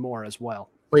Gonzalez has more as well.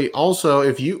 Wait, also,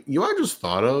 if I just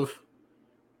thought of,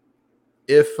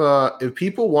 if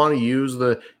people want to use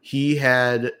the he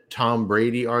had Tom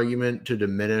Brady argument to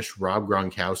diminish Rob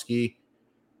Gronkowski,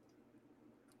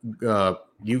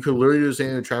 you could literally do the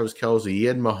same with Travis Kelce. He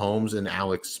had Mahomes and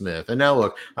Alex Smith. And now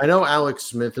look, I know Alex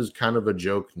Smith is kind of a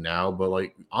joke now, but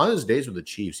like on his days with the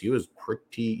Chiefs, he was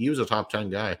a top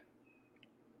 10 guy.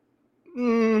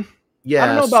 Yeah, I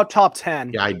don't know about top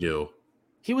 10. Yeah, I do.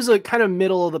 He was a kind of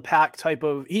middle of the pack type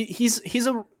of. He's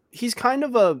kind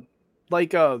of a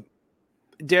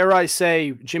dare I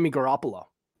say, Jimmy Garoppolo.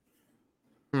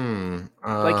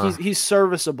 Like he's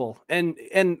serviceable, and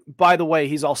by the way,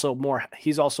 he's also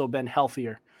been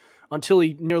healthier until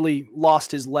he nearly lost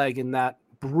his leg in that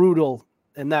brutal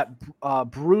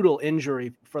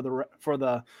injury for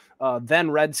the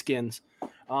then Redskins.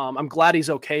 I'm glad he's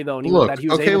okay though, and that he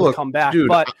was able to come back. Dude,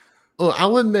 but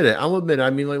I'll admit it. I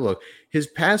mean, like, look, his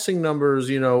passing numbers,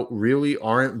 really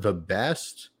aren't the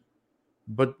best,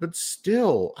 but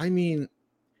still, I mean,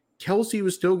 Kelce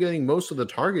was still getting most of the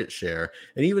target share,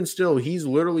 and even still, he's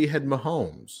literally had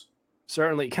Mahomes.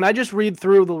 Certainly. Can I just read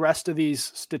through the rest of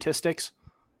these statistics?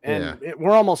 And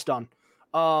we're almost done.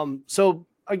 So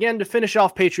again, to finish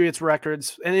off Patriots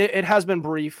records, and it has been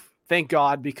brief, thank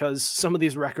God, because some of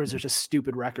these records are just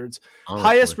stupid records. Honestly.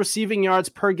 Highest receiving yards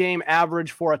per game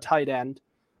average for a tight end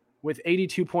with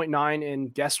 82.9 in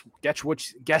guess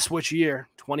which year,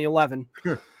 2011.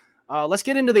 Let's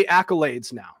get into the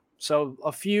accolades now. So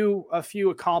a few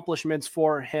accomplishments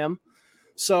for him.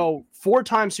 So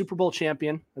 4-time Super Bowl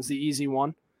champion is the easy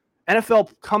one.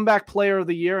 NFL Comeback Player of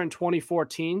the Year in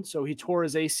 2014. So he tore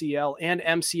his ACL and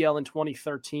MCL in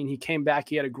 2013. He came back.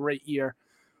 He had a great year.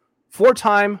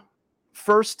 4-time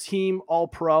first team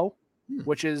All-Pro,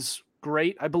 which is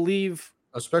great. I believe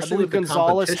with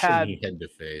Gonzalez the competition he had to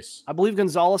face. I believe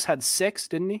Gonzalez had 6,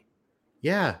 didn't he?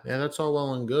 Yeah, that's all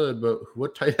well and good, but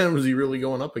what tight end was he really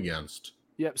going up against?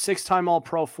 Yep, 6-time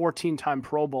All-Pro, 14-time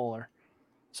Pro Bowler.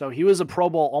 So he was a Pro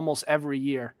Bowl almost every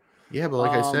year. Yeah, but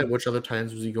like I said, which other tight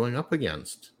ends was he going up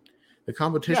against? The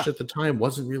competition at the time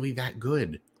wasn't really that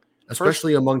good,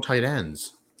 especially among tight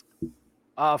ends.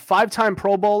 5-time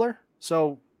Pro Bowler.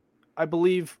 So I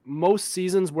believe most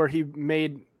seasons where he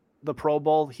made the Pro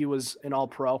Bowl, he was an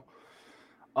All-Pro.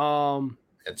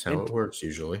 That's how it works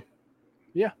usually.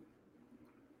 Yeah.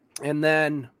 And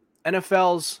then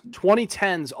NFL's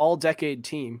 2010s All-Decade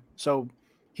Team. So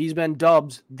he's been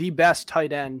dubbed the best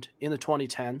tight end in the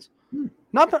 2010s.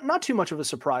 Not too much of a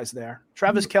surprise there.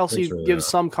 Travis Kelce gives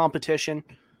some competition,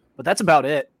 but that's about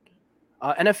it.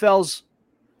 NFL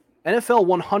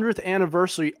 100th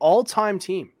anniversary all-time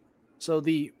team. So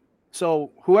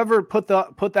whoever put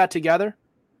that together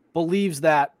believes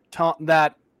that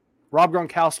Rob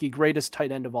Gronkowski greatest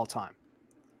tight end of all time.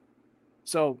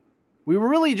 So we were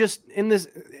really just in this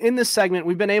segment,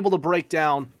 we've been able to break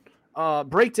down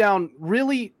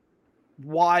really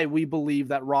why we believe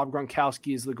that Rob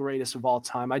Gronkowski is the greatest of all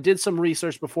time. I did some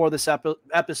research before this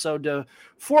episode to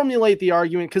formulate the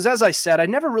argument, because as I said, I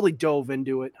never really dove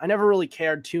into it. I never really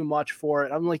cared too much for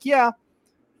it. I'm like, yeah,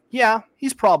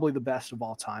 he's probably the best of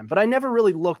all time, but I never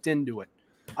really looked into it.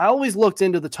 I always looked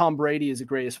into the Tom Brady as the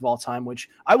greatest of all time, which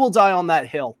I will die on that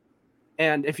hill.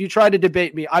 And if you try to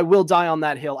debate me, I will die on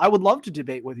that hill. I would love to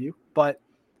debate with you, but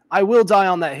I will die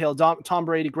on that hill. Tom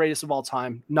Brady, greatest of all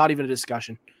time. Not even a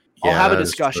discussion. I'll have a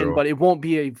discussion, but it won't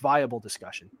be a viable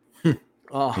discussion.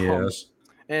 Yes.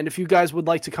 And if you guys would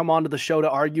like to come onto the show to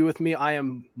argue with me, I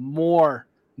am more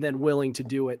than willing to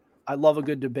do it. I love a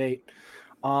good debate.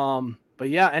 But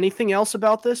yeah, anything else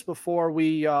about this before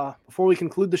we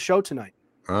conclude the show tonight?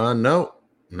 No,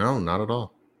 not at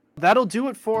all. That'll do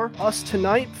it for us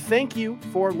tonight. Thank you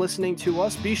for listening to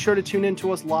us. Be sure to tune in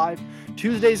to us live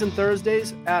Tuesdays and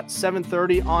Thursdays at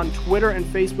 7:30 on Twitter and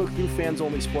Facebook through Fans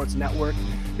Only Sports Network.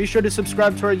 Be sure to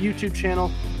subscribe to our YouTube channel.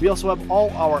 We also have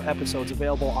all our episodes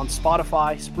available on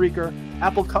Spotify, Spreaker,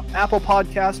 Apple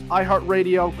Podcast,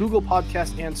 iHeartRadio, Google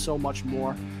Podcast, and so much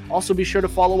more. Also, be sure to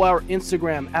follow our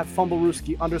Instagram at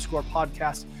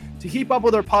Fumblerooski_podcast to keep up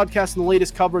with our podcast and the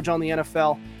latest coverage on the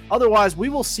NFL. Otherwise, we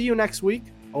will see you next week.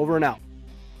 Over and out.